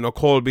lot of them. You know,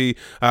 Colby,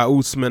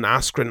 Usman,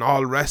 Askren,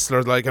 all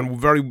wrestlers. Like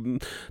and very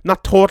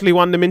not totally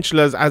one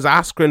dimensional as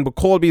Askren, but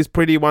Colby is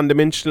pretty one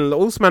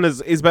dimensional. Usman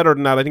is better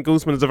than that. I think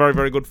Usman is a very,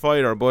 very good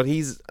fighter, but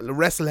he's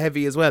wrestle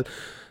heavy as well.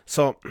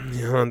 So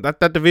you know,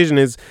 that division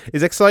is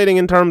exciting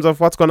in terms of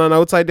what's going on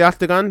outside the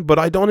octagon, but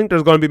I don't think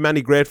there's going to be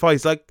many great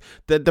fights. Like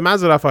the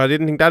Masvidal fight, I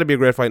didn't think that'd be a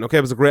great fight. Okay,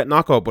 it was a great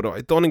knockout, but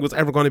I don't think it was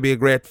ever going to be a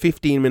great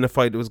 15-minute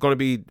fight. It was going to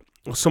be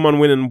someone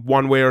winning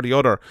one way or the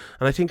other.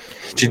 And I think,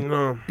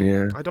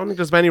 I don't think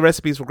there's many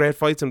recipes for great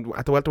fights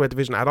at the welterweight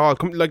division at all.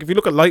 Like if you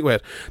look at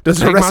lightweight,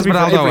 there's a recipe for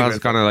everything. Has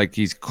kind of like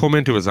he's come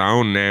into his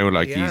own now.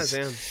 Like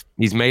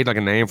he's made like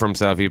a name for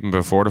himself even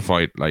before the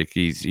fight. Like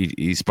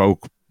he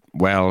spoke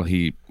well.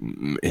 He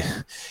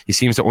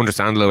seems to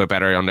understand a little bit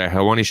better. On the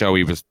Helwani show,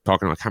 he was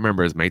talking. I can't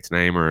remember his mate's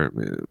name or.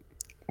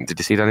 Did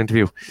you see that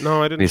interview?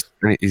 No, I didn't.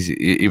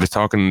 He was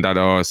talking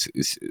that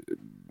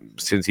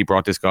since he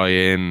brought this guy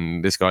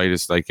in, this guy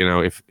just like, you know,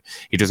 if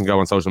he doesn't go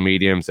on social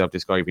media himself,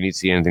 this guy, if he needs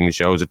to see anything, he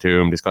shows it to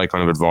him. This guy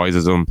kind of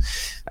advises him.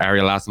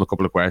 Ariel asked him a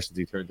couple of questions.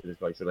 He turned to this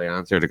guy, should I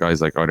answer? The guy's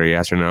like, either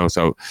yes or no.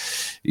 So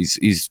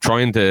he's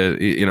trying to,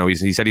 you know,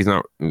 he said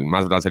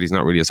Masvidal said he's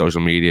not really a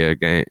social media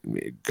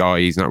guy.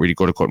 He's not really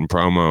good at cutting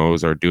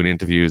promos or doing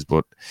interviews,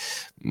 but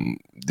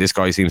this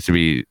guy seems to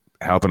be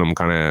helping him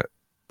kind of,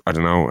 I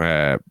don't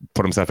know,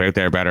 put himself out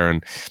there better.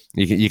 And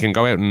you can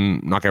go out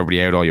and knock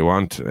everybody out all you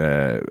want.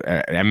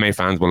 MMA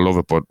fans will love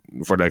it, but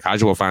for the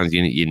casual fans,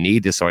 you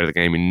need this side of the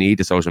game. You need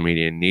the social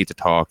media. You need to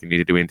talk. You need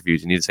to do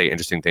interviews. You need to say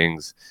interesting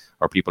things,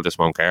 or people just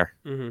won't care.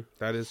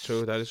 That is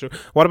true.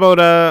 What about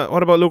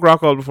Luke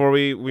Rockhold before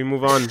we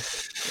move on?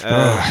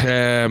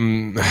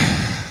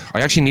 I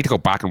actually need to go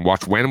back and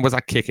watch. When was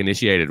that kick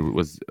initiated?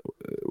 Was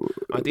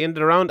at the end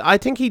of the round? I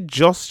think he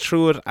just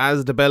threw it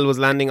as the bell was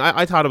landing.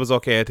 I thought it was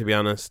okay, to be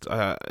honest.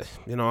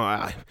 You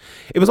know,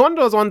 it was one of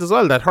those ones as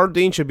well that Herb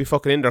Dean should be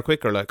fucking in there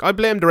quicker. Like, I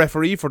blame the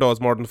referee for those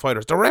more than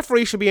fighters. The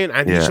referee should be in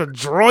and he should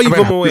drive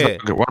him away.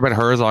 What about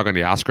Herzog and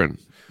the Askren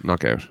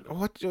knockout?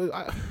 What could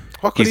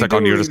he's he like do,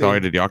 on the other really?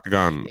 side of the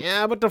octagon.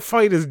 Yeah, but the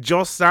fight is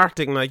just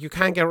starting. Like, you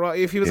can't get right.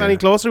 If he was any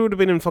closer, he would have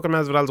been in fucking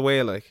Masvidal's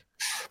way. Like,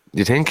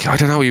 you think? I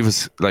don't know. He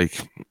was like,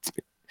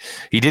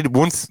 he did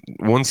once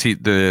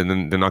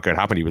the knockout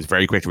happened. He was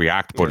very quick to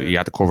react, but he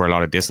had to cover a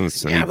lot of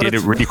distance, and he did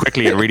it really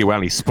quickly and really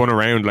well. He spun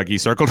around, like he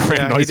circled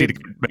around nicely to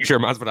make sure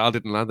Masvidal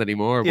didn't land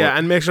anymore. Yeah,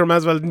 and make sure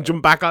Masvidal didn't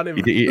jump back on him.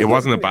 It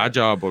wasn't a bad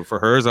job, but for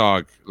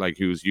Herzog, like,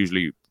 who's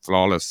usually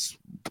flawless,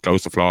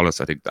 close to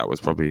flawless, I think that was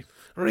probably.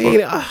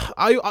 Really,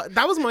 I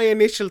that was my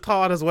initial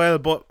thought as well,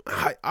 but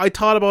I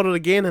thought about it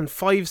again in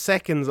 5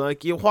 seconds.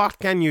 Like, what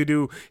can you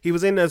do? He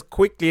was in as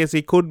quickly as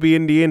he could be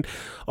in the end.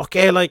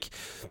 Okay, like,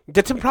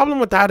 the problem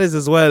with that is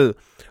as well,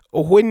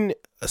 when,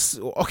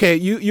 okay,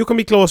 you can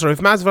be closer. If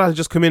Masvidal had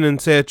just come in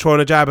and say throwing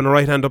a jab and a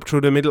right hand up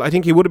through the middle, I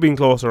think he would have been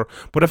closer.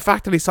 But the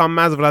fact that he saw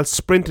Masvidal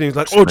sprinting, he's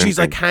like, oh geez,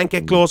 I can't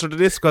get closer to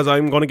this because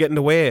I'm going to get in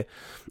the way.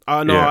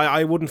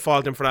 I wouldn't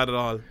fault him for that at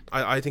all.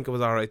 I think it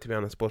was alright, to be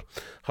honest, but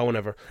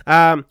however.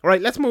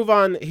 Right, let's move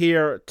on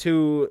here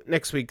to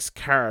next week's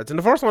cards. And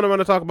the first one I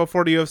want to talk about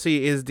for the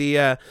UFC is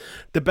the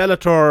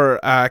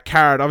Bellator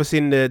card. Obviously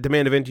in the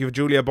main event you have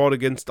Julia Budd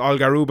against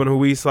Olga Rubin, who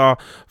we saw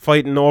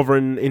fighting over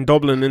in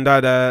Dublin in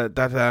that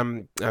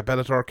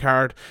Bellator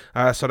card.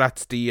 So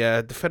that's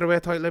the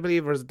featherweight title, I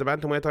believe, or is it the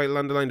bantamweight title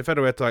on the line? The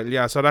featherweight title,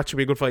 yeah. So that should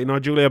be a good fight. You know,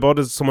 Julia Budd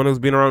is someone who's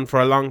been around for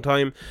a long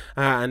time,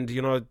 and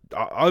you know,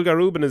 Olga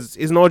Rubin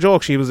is no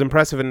joke. She was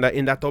impressive in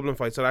that Dublin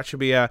fight, so that should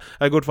be a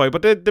good fight.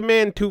 But the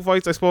main two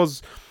fights, I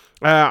suppose,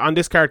 on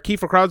this card,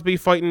 Kiefer Crosby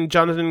fighting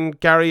Jonathan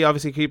Gary,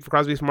 obviously Kiefer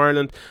Crosby's from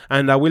Ireland,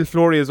 and Will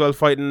Fleury as well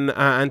fighting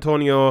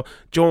Antonio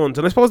Jones.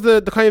 And I suppose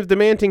the kind of the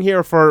main thing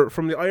here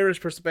from the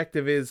Irish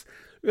perspective is,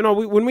 you know,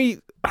 when we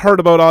heard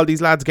about all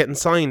these lads getting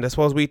signed, I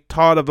suppose we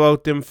thought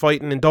about them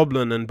fighting in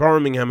Dublin and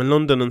Birmingham and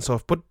London and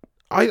stuff, but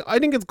I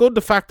think it's good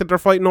the fact that they're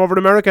fighting over in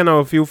America now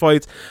a few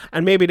fights,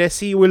 and maybe they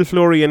see Will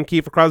Fleury and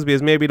Kiefer Crosby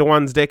as maybe the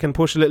ones they can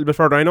push a little bit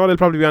further. I know they'll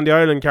probably be on the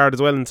Ireland card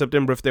as well in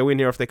September if they win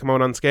here, if they come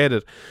out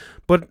unscathed.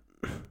 But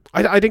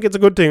I think it's a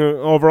good thing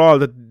overall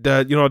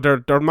that you know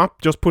they're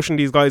not just pushing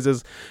these guys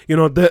as, you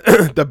know,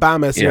 the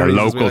Bama series,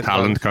 local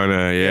talent kind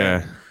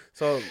of.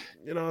 So,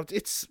 you know,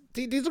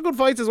 these are good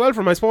fights as well.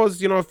 From, I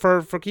suppose, you know,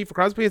 for Kiefer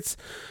Crosby, it's,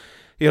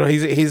 you know,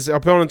 his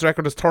opponent's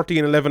record is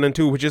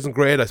 13-11-2, which isn't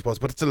great, I suppose,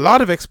 but it's a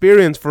lot of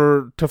experience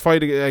to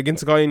fight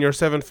against a guy in your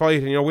seventh fight.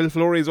 And, you know, Will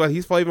Fleury as well,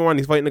 he's 5-1.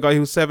 He's fighting a guy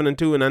who's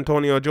 7-2, and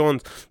Antonio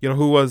Jones, you know,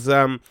 who was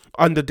on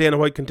the Dana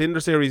White Contender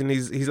Series, and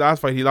his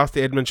last fight he lost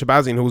to Edmund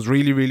Shabazian, who was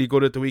really, really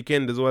good at the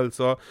weekend as well.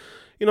 So,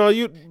 you know,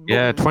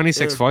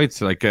 26 fights.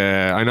 Like,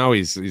 I know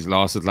he's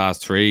lost his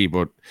last 3,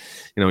 but,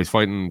 you know, he's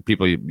fighting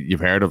people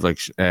you've heard of, like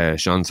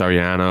Sean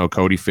Soriano,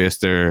 Cody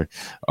Pfister,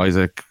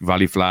 Isaac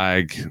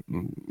Valley-Flag.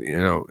 You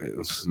know,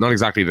 it's not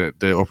exactly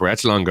the upper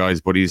echelon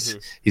guys, but he's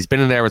been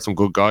in there with some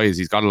good guys.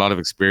 He's got a lot of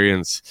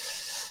experience.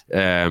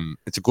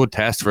 It's a good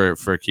test for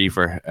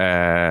Kiefer.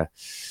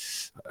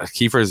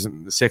 Kiefer's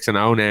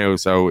 6-0 now,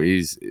 so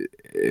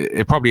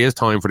it probably is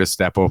time for this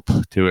step up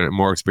to a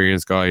more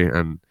experienced guy,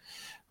 and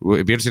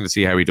it'd be interesting to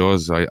see how he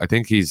does. I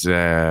think he's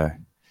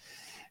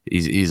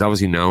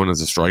obviously known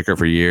as a striker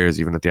for years,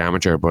 even at the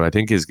amateur, but I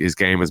think his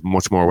game is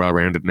much more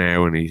well-rounded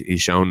now, and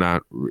he's shown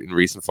that in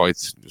recent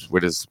fights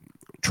with his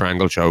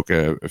triangle choke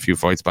a few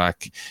fights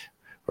back,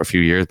 or a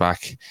few years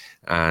back,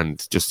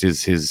 and just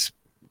his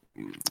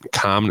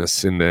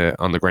calmness on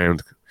the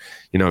ground.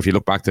 You know, if you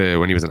look back to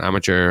when he was an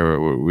amateur,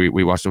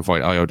 we watched him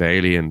fight Io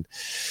Daly, and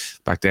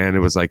back then it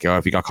was like,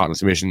 if he got caught in a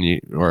submission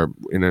or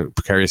in a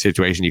precarious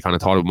situation, you kind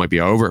of thought it might be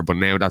over. But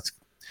now that's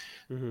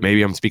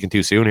maybe I'm speaking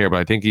too soon here, but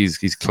I think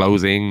he's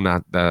closing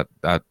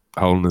that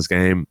hole in his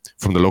game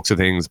from the looks of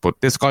things.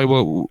 But this guy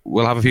will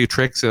have a few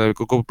tricks, a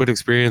good bit of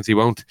experience.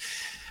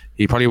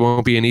 He probably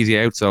won't be an easy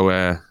out, so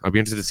I'll be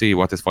interested to see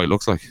what this fight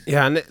looks like.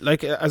 Yeah, and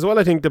like as well,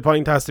 I think the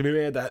point has to be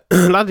made that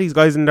a lot of these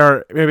guys in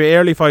their maybe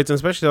early fights, and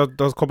especially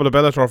those couple of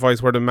Bellator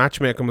fights where the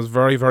matchmaking was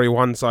very, very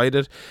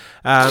one-sided,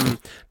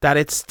 that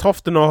it's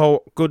tough to know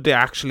how good they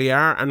actually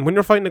are. And when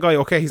you're fighting a guy,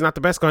 okay, he's not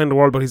the best guy in the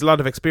world, but he's a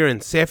lot of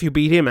experience. Say if you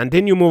beat him, and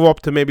then you move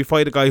up to maybe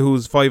fight a guy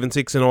who's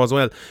 5-6-0 as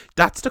well.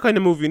 That's the kind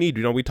of move you need.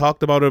 You know, we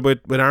talked about it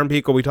with Aaron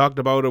Pico, we talked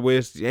about it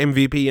with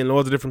MVP and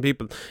loads of different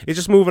people. It's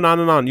just moving on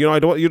and on. You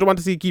know, you don't want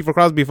to see Kiefer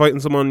Crosby fighting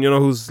someone, you know,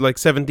 who's like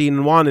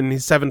 17-1 in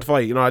his 7th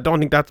fight. You know, I don't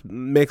think that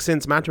makes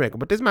sense matchmaking.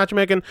 But this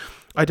matchmaking,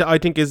 I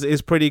think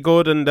is pretty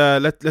good, and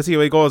let's see how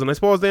he goes. And I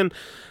suppose then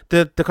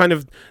the kind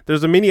of,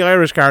 there's a mini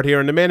Irish card here,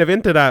 and the main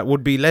event of that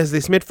would be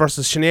Leslie Smith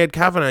versus Sinead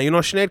Kavanagh. You know,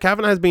 Sinead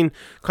Kavanagh has been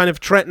kind of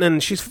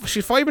threatening. She's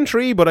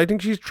 5-3, but I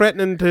think she's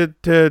threatening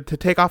to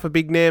take off a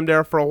big name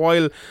there for a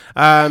while.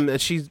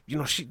 She's, you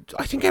know,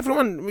 I think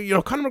everyone, you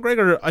know, Conor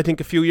McGregor, I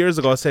think a few years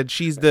ago said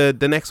she's the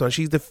next one.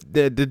 She's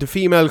the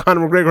female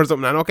Conor McGregor or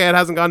something. And okay, it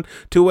hasn't gone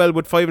too well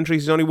with 5-3.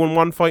 She's only won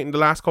one fight in the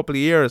last couple of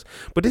years.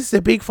 But this is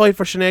a big fight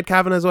for Sinead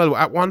Kavanagh as well.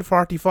 At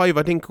 145,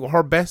 I think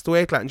her best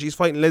weight class, and she's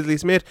fighting Leslie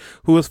Smith,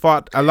 who has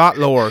fought a lot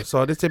lower.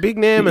 So it's a big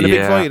name and a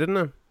big fight, isn't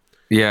it?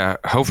 Yeah,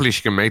 hopefully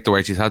she can make the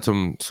weight. She's had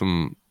some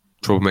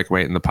trouble making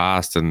weight in the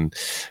past, and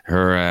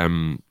her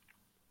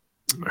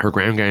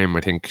ground game,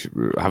 I think,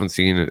 I haven't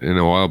seen it in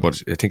a while,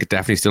 but I think it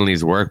definitely still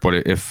needs work.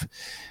 But if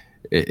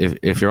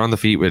you're on the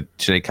feet with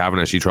Sinead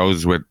Kavanagh, she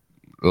throws with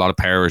a lot of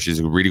power. She's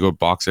a really good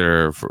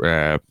boxer,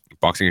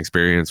 boxing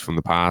experience from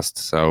the past.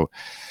 So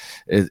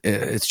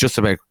it's just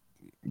about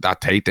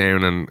that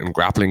takedown and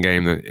grappling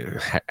game.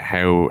 That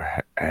how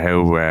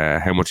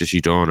much has she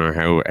done, or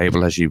how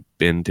able has she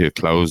been to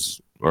close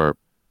or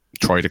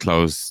try to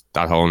close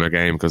that hole in her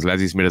game? Because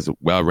Leslie Smith is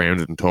well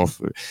rounded and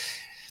tough.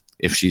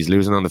 If she's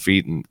losing on the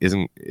feet and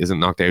isn't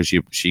knocked out,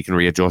 she can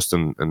readjust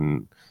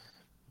and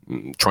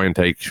try and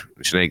take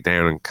Sinead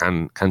down. And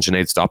can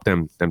Sinead stop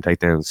them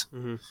takedowns?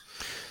 Mm-hmm.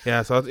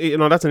 Yeah, so you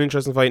know, that's an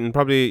interesting fight, and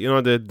probably, you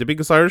know, the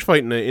biggest Irish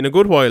fight in a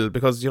good while,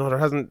 because, you know,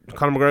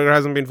 Conor McGregor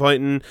hasn't been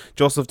fighting.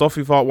 Joseph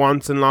Duffy fought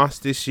once and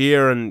lost this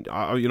year, and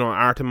you know,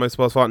 Artem, I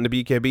suppose, fought in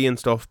the BKB and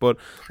stuff. But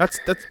that's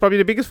probably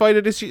the biggest fight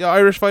of this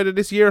Irish fight of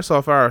this year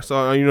so far.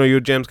 So you know, you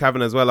had James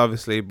Kavanagh as well,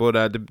 obviously,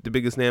 but the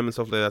biggest name and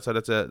stuff like that. So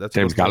that's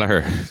James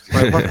Gallagher.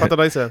 Right, what did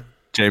I say?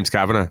 James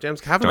Kavanagh. John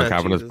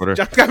Kavanagh's brother.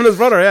 John Kavanagh's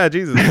brother, yeah,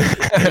 Jesus.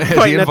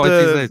 Fighting at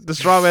the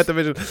strawweight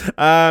division.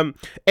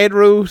 Ed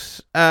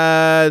Root,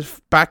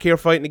 back here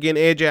fighting again.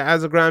 AJ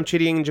Azagram,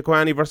 Chidi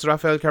Njokwani versus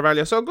Rafael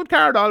Carvalho. So a good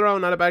card all around,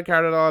 not a bad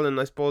card at all. And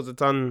I suppose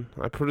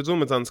I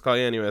presume it's on Sky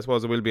anyway. I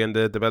suppose it will be on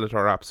the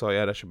Bellator app. So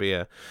yeah, that should be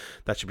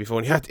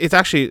fun. Yeah, it's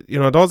actually, you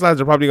know, those lads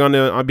are probably going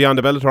to be on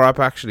the Bellator app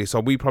actually. So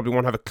we probably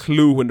won't have a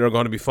clue when they're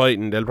going to be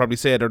fighting. They'll probably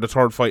say they're the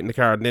third fight in the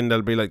card, and then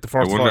they'll be like the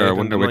first fight. I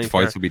wonder which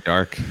fights will be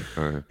dark.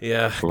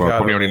 Yeah. We'll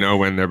probably only know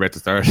when they're about to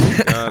start.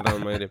 God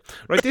almighty.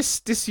 Right,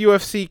 this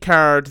UFC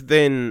card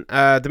then,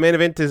 the main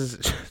event is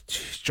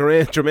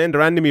Jermaine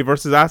Durandamy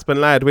versus Aspen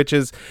Ladd, which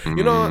is,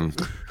 you know,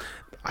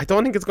 I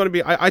don't think it's going to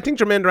be. I think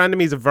Jermaine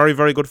Durandamy is a very,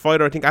 very good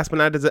fighter. I think Aspen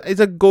Ladd is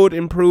a good,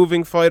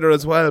 improving fighter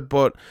as well,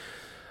 but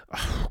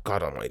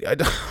God Almighty,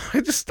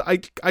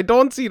 I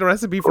don't see the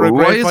recipe for a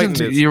Why great fight in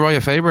isn't this.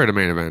 Uriah Faber the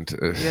main event?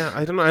 Yeah,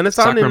 I don't know, and it's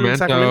on in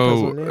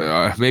Sacramento. As well,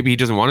 yeah. Maybe he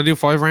doesn't want to do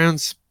 5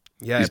 rounds.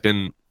 Yeah, He's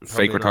been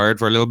fake not. retired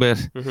for a little bit.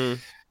 Mhm.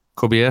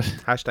 Could be it.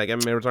 Hashtag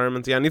MMA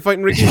retirement. Yeah, and he's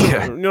fighting Ricky.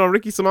 You know,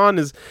 Ricky Simon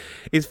is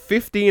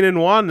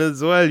 15-1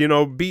 as well. You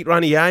know, beat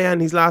Rani Yaya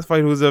in his last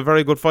fight, who's a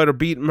very good fighter.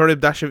 Beat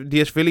Merab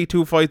Dashvili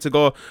 2 fights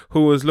ago,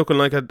 who was looking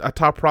like a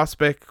top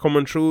prospect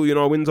coming through. You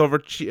know, wins over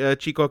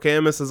Chico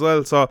Camus as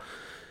well. So,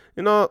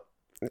 you know,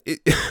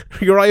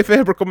 Uriah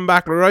Faber coming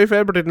back. Uriah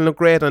Faber didn't look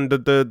great, and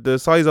the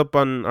size up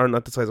on, or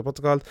not the size up, what's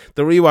it called?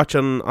 The rewatch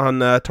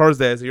on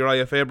Thursday is a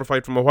Uriah Faber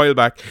fight from a while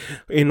back,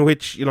 in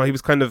which, you know, he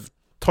was kind of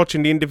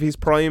touching the end of his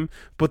prime,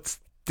 but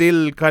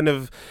still kind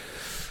of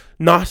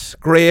not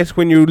great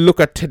when you look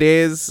at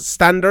today's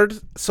standard.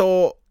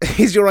 So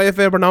is Uriah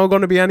Faber now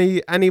going to be any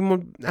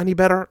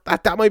better?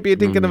 That might be a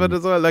thinking of it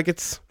as well. Like,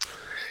 it's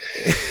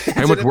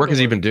how much work has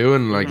he been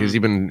doing? Like, has he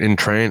been in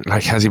train?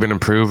 Like, has he been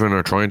improving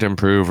or trying to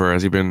improve, or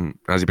has he been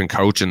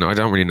coaching? I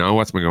don't really know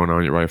what's been going on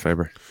with Uriah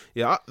Faber.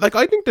 Yeah, like,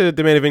 I think the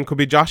main event could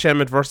be Josh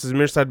Emmett versus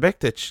Mirsad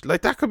Bektic.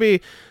 Like, that could be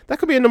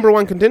a number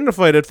 1 contender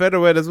fight at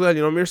featherweight as well.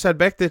 You know, Mirsad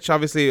Bektic,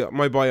 obviously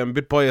my boy. I'm a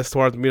bit biased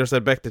towards Mirsad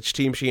Bektic,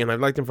 Team Sheehan. I've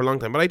liked him for a long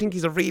time, but I think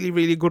he's a really,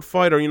 really good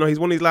fighter. You know, he's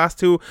won his last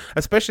 2,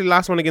 especially the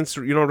last one against,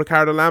 you know,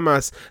 Ricardo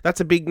Lamas.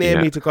 That's a big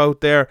name he took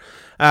out there.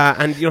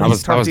 And, you know,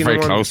 that was very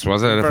close,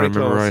 was it? If I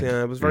remember right.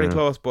 Yeah, it was very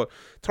close, but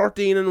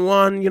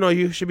 13-1, you know,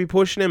 you should be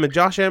pushing him. And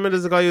Josh Emmett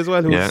is a guy as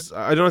well who's,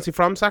 I don't know if he's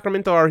from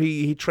Sacramento or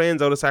he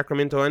trains out of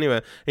Sacramento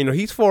anyway. You know,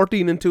 he's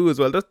 14-2 as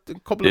well. There's a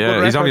couple of good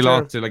records. He's only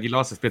lost he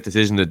lost his 5th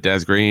decision to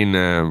Des Green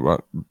a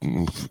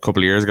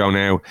couple of years ago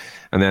now.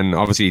 And then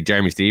obviously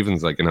Jeremy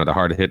Stevens, like, you know, the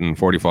hard hitting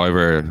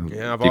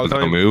 45er. People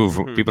don't move.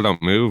 People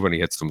don't move when he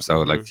hits them.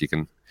 So like you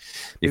can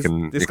write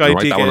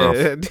that one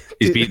off.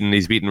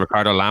 He's beaten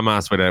Ricardo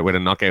Lamas with a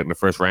knockout in the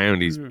first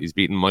round. He's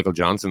beaten Michael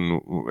Johnson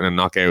in a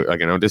knockout. Like,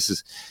 you know, these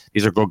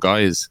are good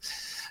guys.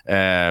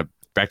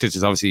 Bektic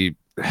is obviously,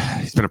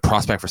 he's been a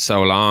prospect for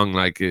so long.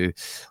 Like,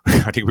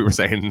 I think we were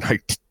saying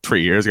like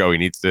 3 years ago he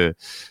needs to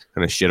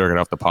kind of shit or get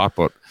off the pot,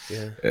 but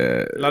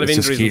a lot of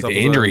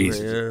injuries.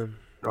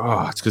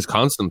 It's just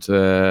constant.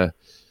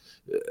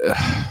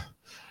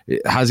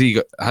 Has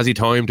he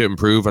time to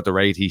improve at the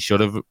rate he should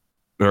have,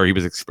 or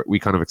we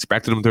kind of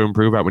expected him to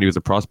improve at when he was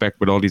a prospect?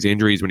 With all these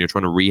injuries, when you're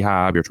trying to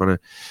rehab,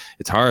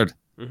 it's hard.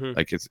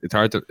 Like,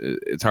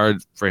 it's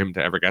hard for him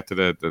to ever get to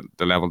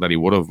the level that he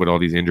would have with all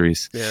these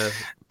injuries.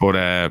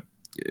 But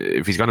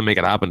if he's going to make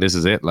it happen, this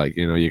is it. Like,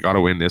 you know, you got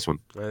to win this one.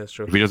 That's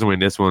true. If he doesn't win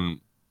this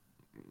one,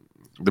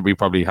 then we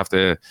probably have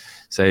to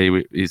say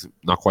he's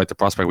not quite the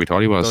prospect we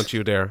thought he was. Don't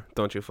you dare.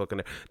 Don't you fucking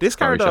dare. This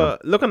card,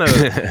 looking at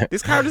it,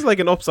 this card is like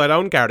an upside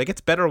down card. It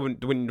gets better when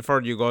the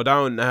further you go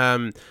down.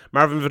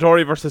 Marvin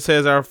Vettori versus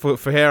Cesar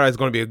Ferreira is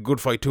going to be a good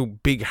fight. 2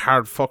 big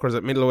hard fuckers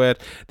at middleweight.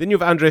 Then you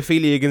have Andre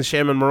Fili against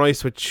Shayman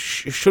Moraes, which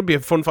should be a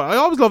fun fight. I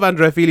always love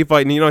Andre Fili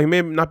fighting. You know, he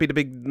may not be the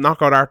big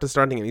knockout artist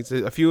or anything, and he's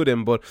a few of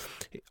them, but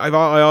I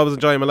always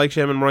enjoy him. I like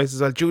Shayman Moraes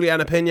as well.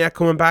 Juliana Pena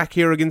coming back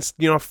here against,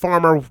 you know,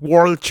 former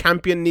world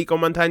champion Nico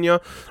Montano.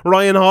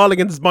 Ryan Hall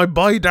against my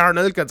boy Darren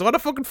Elkins. What a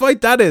fucking fight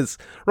that is!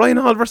 Ryan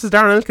Hall versus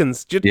Darren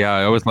Elkins.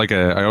 I always like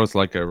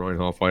a Ryan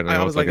Hall fight. And I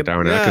always like a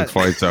Darren Elkins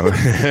fight. So you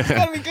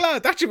gotta be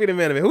glad. That should be the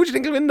main event. Who do you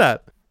think will win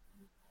that?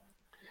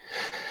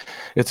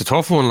 It's a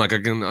tough one. Like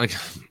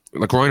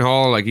Ryan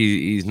Hall, like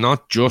he's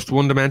not just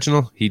one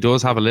dimensional. He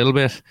does have a little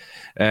bit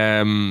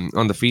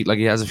on the feet. Like,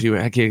 he has a few.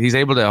 He's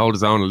able to hold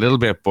his own a little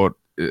bit, but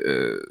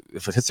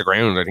if it hits the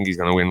ground, I think he's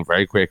going to win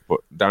very quick. But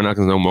Darren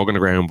Elkins no mug on the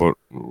ground, but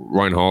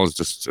Ryan Hall is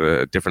just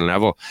a different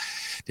level.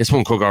 This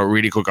one could go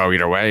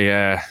either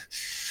way.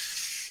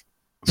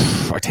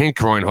 I think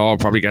Ryan Hall will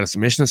probably get a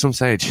submission at some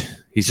stage.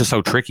 He's just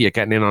so tricky at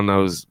getting in on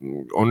those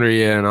under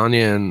you and on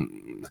you,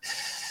 and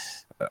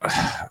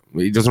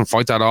he doesn't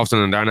fight that often.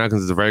 And Darren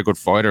Elkins is a very good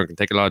fighter and can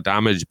take a lot of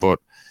damage, and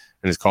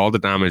is called the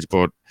damage.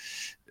 But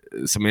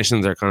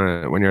submissions are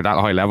kind of, when you're at that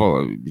high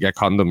level, you get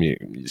caught in them, you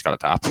just got to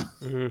tap.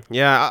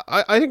 Yeah,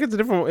 I think it's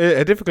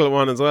a difficult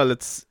one as well.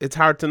 It's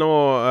hard to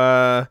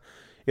know.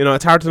 You know,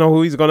 it's hard to know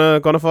who he's gonna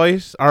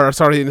fight, or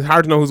sorry, it's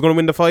hard to know who's gonna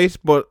win the fight.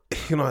 But,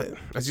 you know,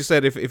 as you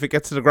said, if it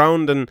gets to the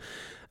ground and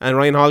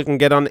Ryan Hall can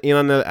get in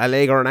on a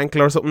leg or an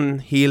ankle or something,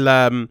 he'll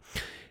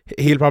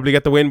probably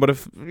get the win. But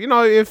if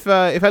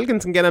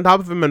Elkins can get on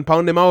top of him and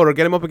pound him out or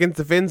get him up against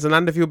the fence and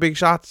land a few big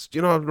shots,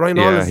 you know, Ryan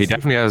Hall is... he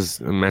definitely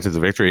has methods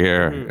of victory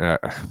here.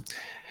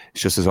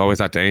 It's just, there's always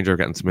that danger of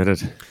getting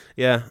submitted.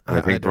 Yeah, I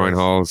think Ryan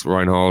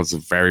Hall's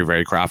very,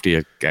 very crafty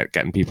at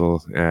getting people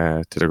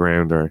to the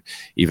ground or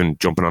even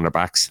jumping on their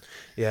backs.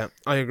 Yeah,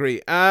 I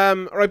agree.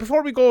 Right,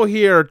 before we go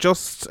here,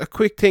 just a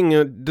quick thing.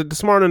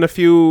 This morning, a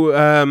few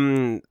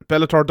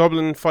Bellator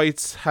Dublin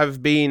fights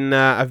have been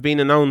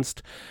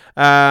announced.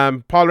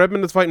 Paul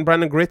Redmond is fighting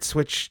Brandon Gritz,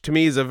 which to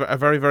me is a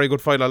very, very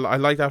good fight. I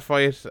like that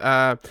fight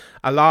a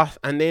lot.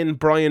 And then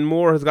Brian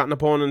Moore has got an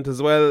opponent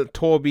as well,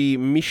 Toby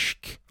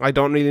Mishk. I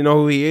don't really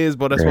know who he is,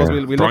 but I suppose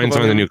we'll Brian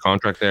signed a new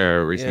contract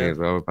there recently as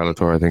well,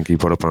 Bellator. I think he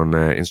put up on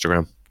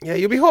Instagram. Yeah,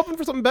 you'll be hoping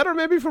for something better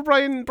maybe for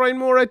Brian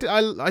Moore.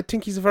 I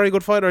think he's a very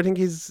good fighter. I think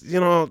he's,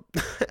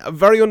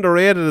 very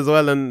underrated as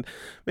well. And,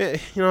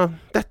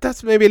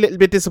 that's maybe a little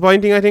bit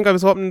disappointing. I think I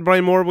was hoping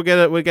Brian Moore would get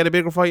a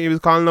bigger fight. He was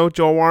calling out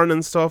Joe Warren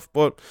and stuff.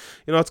 But,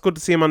 it's good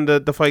to see him on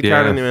the fight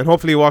card anyway. And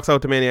hopefully he walks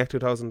out to Maniac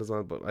 2000 as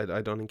well. But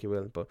I don't think he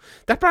will. But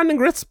that Brandon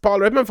Gritz,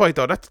 Paul Redmond fight,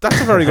 though, that's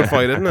a very good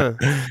fight, isn't it?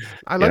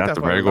 I like that fight. That's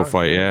a very good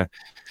fight, yeah.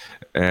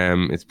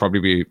 It's probably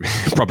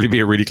be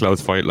a really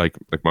close fight, like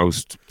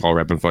most Paul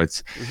Redmond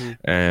fights.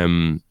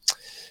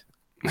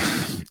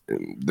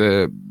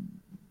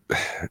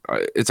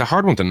 It's a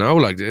hard one to know.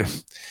 Like,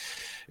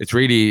 it's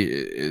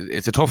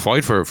a tough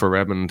fight for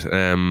Redmond.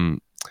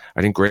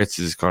 I think Gritz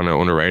is kind of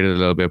underrated a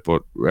little bit,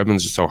 but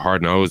Redmond's just so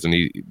hard nosed, and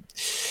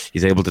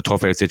he's able to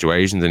tough out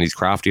situations, and he's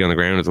crafty on the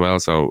ground as well.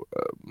 So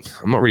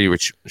I'm not really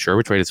sure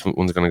which way this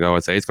one's going to go.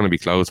 I'd say it's going to be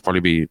close.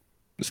 Probably be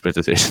split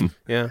decision.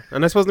 Yeah,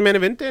 and I suppose the main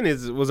event then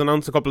was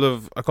announced a couple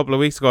of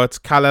weeks ago. It's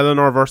Cal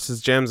Eleanor versus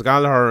James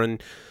Gallagher,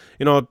 and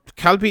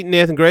Cal beat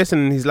Nathan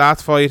Grayson in his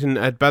last fight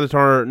at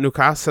Bellator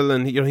Newcastle,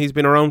 and he's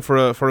been around for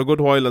a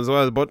good while as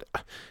well. But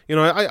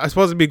I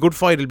suppose it'll be a good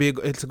fight.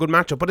 It's a good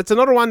matchup, but it's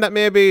another one that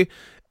maybe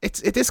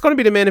it's going to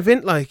be the main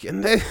event, like,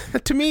 and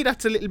to me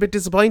that's a little bit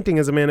disappointing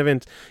as a main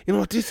event.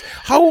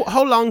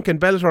 How long can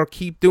Bellator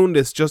keep doing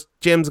this? Just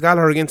James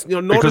Gallagher against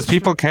because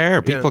people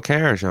care. People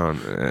care, Sean.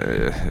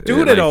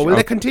 Do they though? Will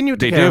they continue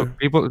to care? Do.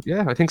 People,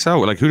 yeah, I think so.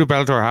 Like, who do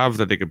Bellator have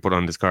that they could put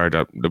on this card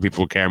that the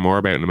people care more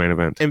about in the main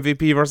event?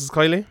 MVP versus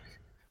Kylie.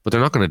 But they're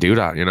not going to do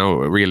that,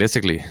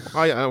 realistically.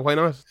 Why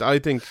not? I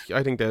think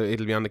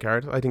it'll be on the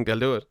card. I think they'll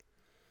do it.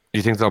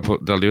 You think they'll do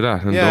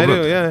that? Yeah, I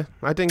do. Yeah,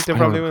 I think they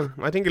probably will.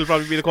 I think it'll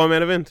probably be the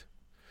co-main event.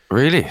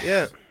 Really?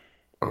 Yeah.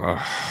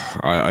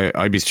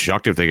 I'd be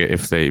shocked if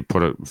they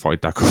put a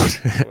fight that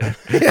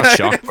good. Not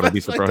shocked, but I'd be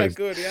surprised. Like that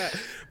good, yeah.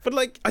 But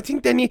like, I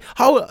think they need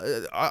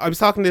I was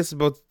talking to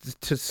someone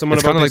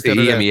it's about kind of this like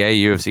the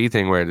EMEA UFC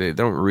thing where they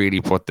don't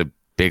really put the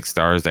big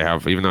stars they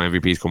have, even though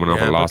MVP's coming up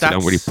and lost, they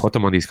don't really put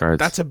them on these cards.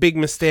 That's a big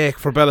mistake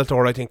for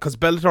Bellator, I think, because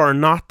Bellator are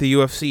not the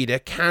UFC. They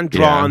can't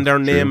draw on their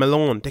name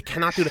alone. They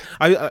cannot do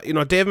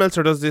that. Dave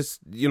Meltzer does this,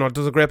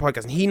 does a great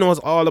podcast, and he knows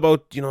all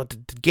about, the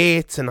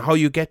gates and how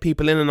you get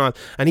people in and all.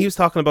 And he was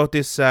talking about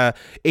this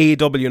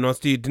AEW, it's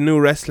the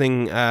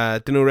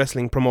new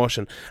wrestling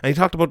promotion. And he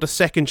talked about the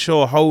second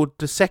show, how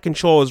the second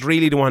show is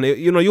really the one.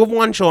 You have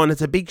one show and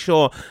it's a big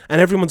show, and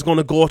everyone's going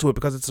to go to it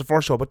because it's the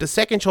first show. But the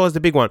second show is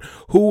the big one.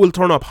 Who will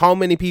turn up? How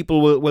many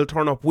people will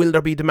turn up? Will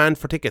there be demand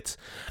for tickets?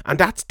 And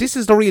this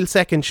is the real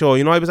second show.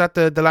 I was at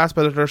the last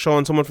Bellator show,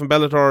 and someone from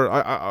Bellator,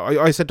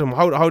 I said to him,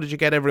 how did you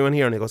get everyone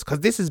here? And he goes,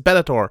 because this is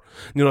Bellator.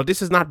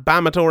 This is not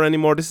Bamator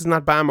anymore. This is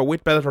not Bama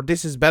with Bellator.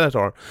 This is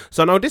Bellator.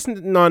 So now this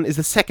is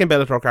the second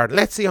Bellator card.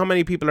 Let's see how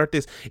many people are at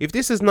this. If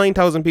this is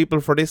 9,000 people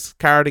for this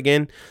card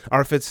again,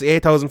 or if it's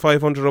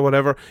 8,500 or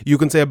whatever, you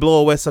can say a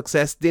blow-away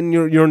success. Then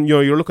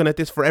you're looking at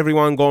this for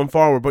everyone going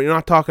forward, but you're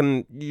not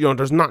talking,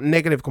 there's not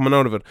negative coming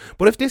out of it.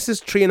 But if this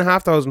is 3,500,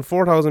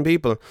 4,000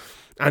 people,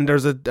 and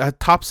there's a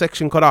top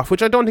section cut off,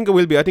 which I don't think it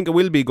will be. I think it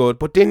will be good,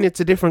 but then it's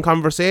a different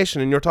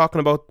conversation, and you're talking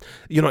about,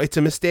 it's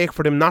a mistake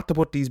for them not to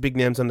put these big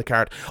names on the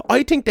card.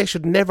 I think they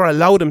should never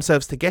allow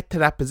themselves to get to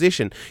that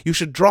position. You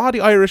should draw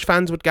the Irish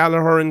fans with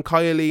Gallagher and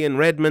Kiley and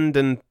Redmond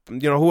and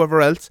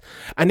whoever else,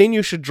 and then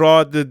you should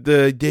draw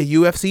the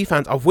UFC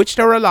fans, of which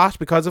there are a lot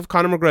because of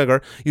Conor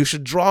McGregor. You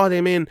should draw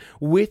them in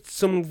with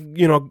some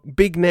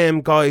big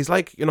name guys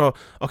like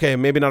okay,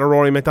 maybe not a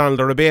Rory McDonald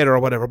or a Bader or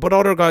whatever, but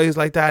other guys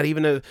like that,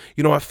 even a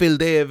Phil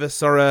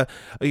Davis or an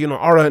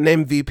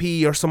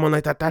MVP or someone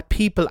like that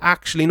people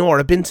actually know, or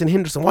a Benson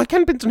Henderson. Why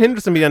can't Benson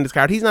Henderson be on this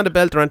card? He's not a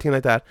belt or anything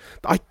like that.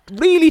 I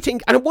really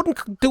think, and it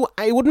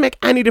wouldn't make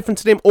any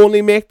difference to them,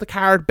 only make the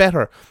card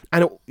better.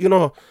 And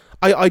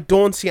I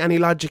don't see any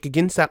logic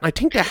against that. I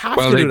think they have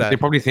to do that. They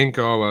probably think,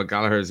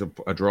 Gallagher's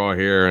a draw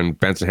here, and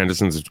Benson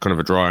Henderson's kind of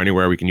a draw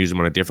anywhere. We can use him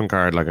on a different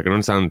card. Like, I can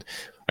understand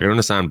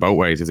both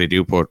ways. If they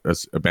do put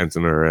a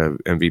Benson or a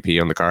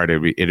MVP on the card,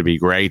 it'd be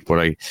great. But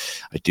I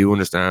do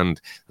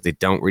understand that they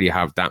don't really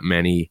have that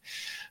many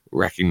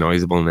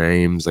recognizable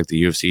names like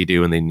the UFC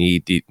do, and they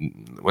need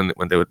when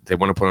they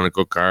want to put on a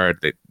good card,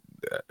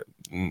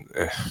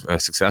 a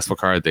successful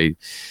card, they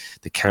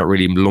can't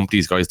really lump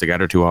these guys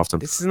together too often.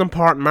 This is an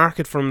important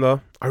market for them,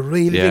 though. I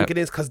really think it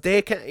is, because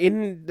they can,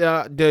 in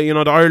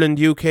the Ireland,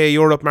 UK,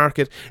 Europe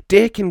market,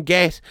 they can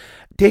get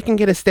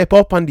a step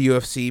up on the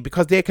UFC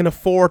because they can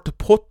afford to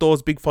put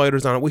those big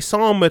fighters on it. We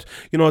saw them with,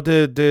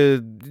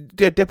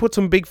 they put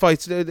some big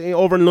fights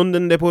over in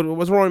London.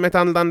 Was Rory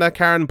McDonald on that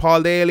card, and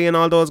Paul Daly and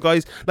all those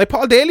guys. Like,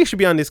 Paul Daly should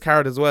be on this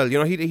card as well.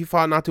 He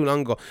fought not too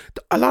long ago.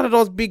 A lot of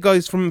those big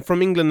guys from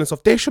England and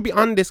stuff, they should be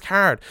on this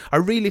card. I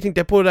really think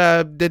they put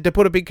a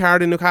big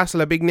card in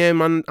Newcastle, a big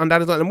name on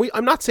that as well. And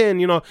I'm not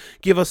saying,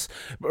 give us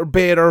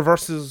Bader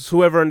versus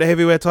whoever in the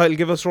heavyweight title,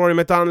 give us Rory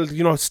McDonald,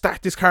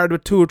 stack this card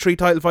with 2 or 3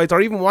 title fights,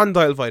 or even 1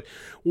 title title fight,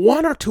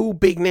 1 or 2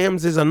 big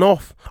names is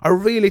enough. I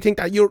really think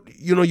that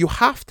you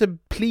have to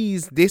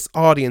please this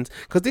audience,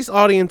 because this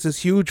audience is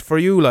huge for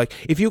you. Like,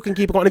 if you can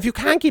keep it going, if you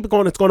can't keep it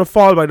going, it's going to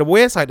fall by the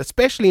wayside,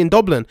 especially in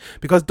Dublin,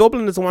 because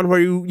Dublin is the one where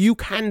you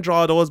can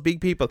draw those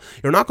big people.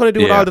 You're not going to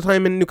do it all the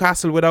time in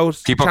Newcastle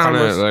without people kind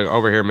Chalmers. of like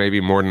over here,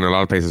 maybe more than a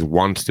lot of places,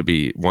 want to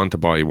be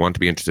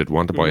interested,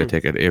 want to buy a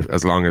ticket,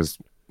 as long as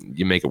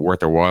you make it worth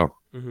their while.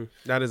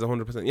 That is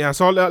 100%. Yeah,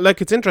 so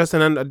like, it's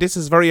interesting, and this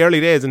is very early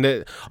days,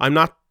 and I'm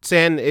not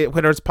saying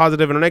whether it's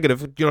positive or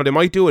negative. You know, they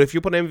might do it. If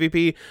you put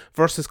MVP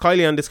versus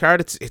Kylie on this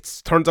card,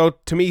 it turns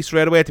out to me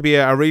straight away to be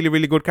a really,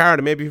 really good card.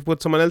 And maybe if you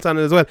put someone else on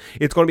it as well,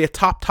 it's going to be a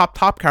top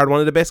card,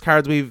 one of the best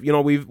cards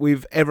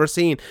we've ever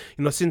seen.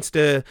 You know, since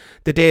the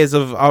days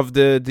of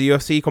the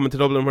UFC coming to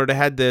Dublin, where they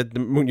had the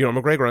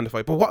McGregor on the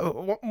fight.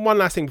 But one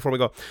last thing before we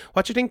go,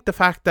 what do you think the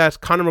fact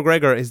that Conor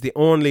McGregor is the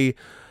only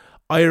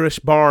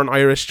Irish-born,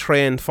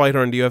 Irish-trained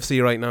fighter in the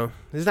UFC right now?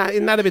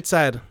 Isn't that a bit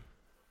sad?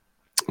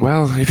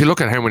 Well, if you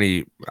look at how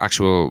many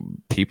actual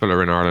people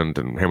are in Ireland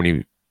and how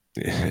many,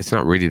 it's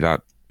not really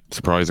that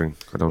surprising.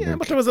 I don't think.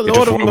 But there was a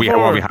load of them before.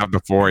 What we had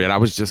before,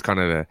 that was just kind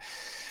of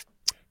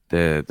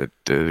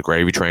the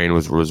gravy train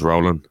was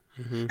rolling.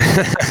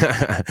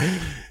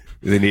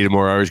 They needed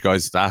more Irish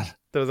guys to that.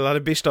 There was a lot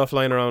of bish stuff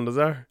lying around, is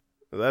there?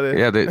 Is that it?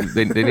 Yeah,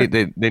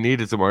 they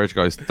needed some Irish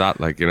guys to that.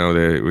 Like,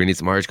 we need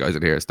some Irish guys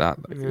in here to that.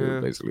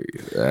 Like, basically.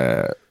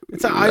 And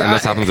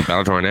that's happened to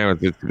Bellator now.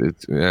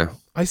 It's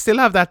I still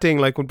have that thing,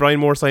 like when Brian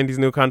Moore signed his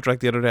new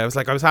contract the other day. I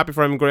was happy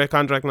for him, great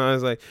contract, and I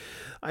was like,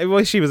 I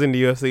wish he was in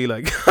the UFC.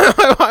 Like,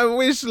 I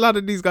wish a lot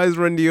of these guys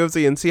were in the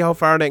UFC and see how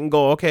far they can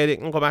go. Okay, they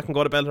can go back and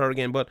go to Bellator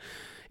again, but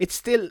it's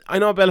still, I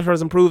know Bellator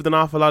has improved an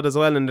awful lot as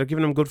well, and they're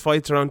giving them good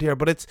fights around here,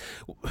 but it's,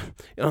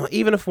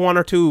 even if 1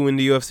 or 2 in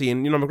the UFC,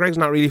 and McGregor's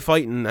not really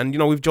fighting,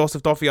 and we've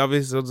Joseph Duffy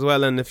obviously as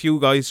well, and a few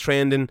guys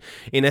trained in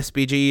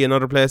SBG and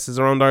other places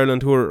around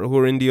Ireland who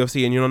are in the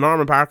UFC, and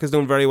Norman Park is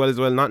doing very well as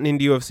well, not in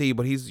the UFC,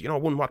 but he's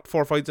won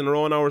 4 fights in a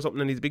row now or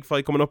something, and he's a big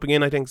fight coming up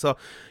again, I think. So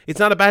it's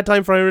not a bad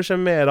time for Irish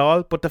MMA at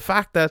all, but the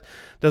fact that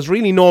there's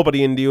really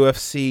nobody in the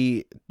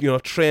UFC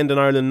trained in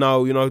Ireland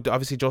now,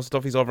 obviously Joseph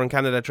Duffy's over in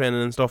Canada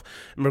training and stuff,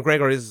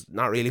 McGregor is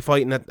not really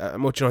fighting that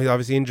much. He's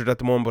obviously injured at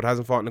the moment, but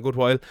hasn't fought in a good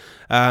while.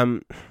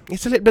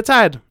 It's a little bit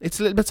sad. It's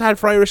a little bit sad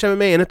for Irish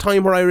MMA in a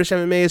time where Irish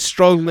MMA is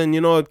struggling.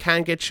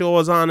 Can't get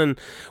shows on, and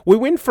we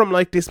went from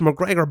like this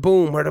McGregor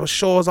boom where there was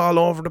shows all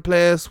over the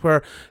place,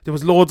 where there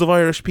was loads of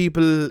Irish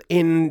people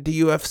in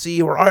the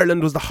UFC, where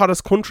Ireland was the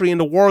hottest country in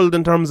the world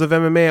in terms of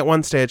MMA at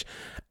one stage.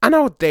 And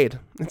now it's dead.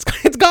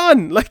 It's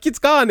gone. Like, it's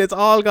gone. It's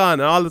all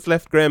gone. And all that's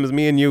left, Graham, is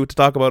me and you to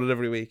talk about it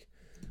every week.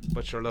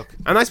 But sure, look.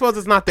 And I suppose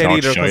it's not dead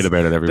either. Talk shite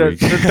about it every week.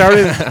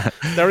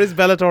 There is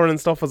Bellator and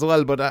stuff as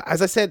well. But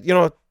as I said,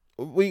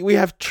 we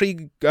have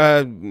 3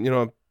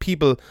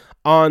 people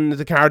on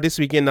the card this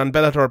weekend on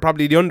Bellator,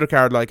 probably the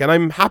undercard, like, and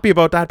I'm happy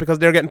about that because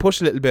they're getting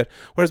pushed a little bit.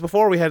 Whereas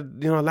before we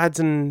had lads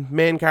in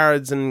main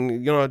cards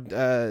and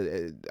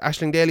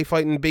Aisling Daly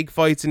fighting big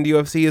fights in the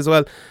UFC as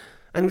well.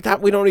 And with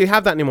that, we don't really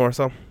have that anymore.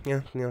 So,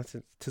 yeah,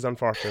 it's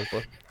unfortunate.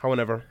 But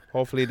however,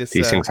 hopefully these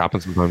things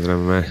happen sometimes in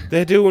MMA.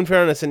 They do, in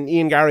fairness. And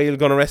Ian Gary is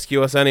going to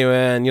rescue us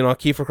anyway. And,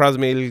 Kiefer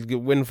Crosby will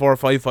win 4 or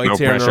 5 fights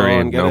here in a row.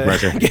 And no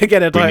pressure.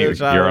 Get a title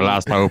shot. You're our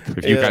last hope.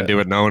 If you can't do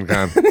it, no one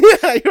can.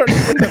 Yeah, you're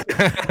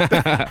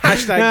the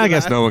hashtag. I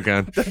guess no one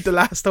can. The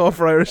last hope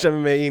for Irish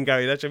MMA, Ian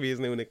Gary. That should be his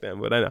new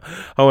nickname. But I know.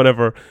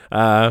 However,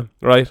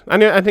 right.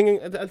 Anyway, I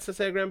think that's to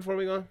say, Graham, before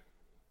we go.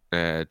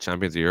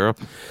 Champions of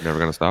Europe, never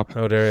gonna stop.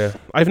 Oh, there you.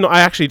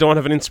 I actually don't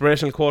have an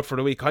inspirational quote for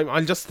the week.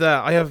 I'll just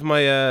I have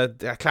my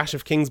Clash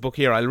of Kings book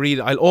here.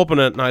 I'll open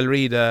it and I'll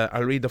read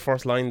the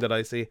first line that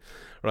I see.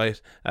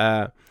 Right.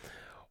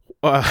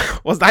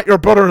 Was that your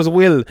brother's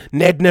will?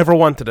 Ned never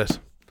wanted it.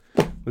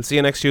 We'll see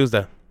you next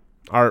Tuesday.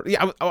 Or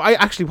yeah, I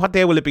actually, what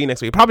day will it be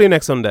next week? Probably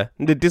next Sunday.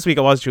 This week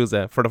it was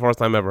Tuesday for the first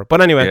time ever.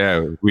 But anyway, yeah,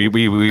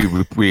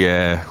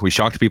 we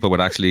shocked people with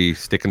actually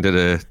sticking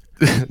to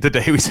the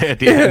day we say at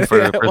the end for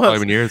the first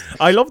time in years.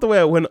 I love the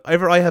way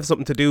whenever I have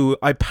something to do,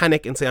 I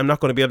panic and say I'm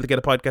not going to be able to get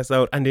a podcast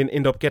out, and then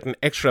end up getting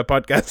extra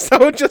podcasts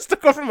out just to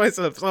cover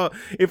myself. So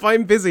if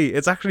I'm busy,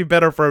 it's actually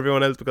better for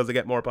everyone else because I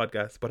get more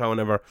podcasts. But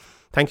however,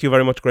 thank you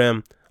very much,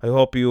 Graham. I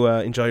hope you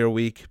enjoy your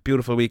week.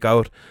 Beautiful week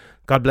out.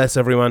 God bless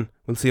everyone.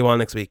 We'll see you all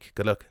next week.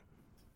 Good luck.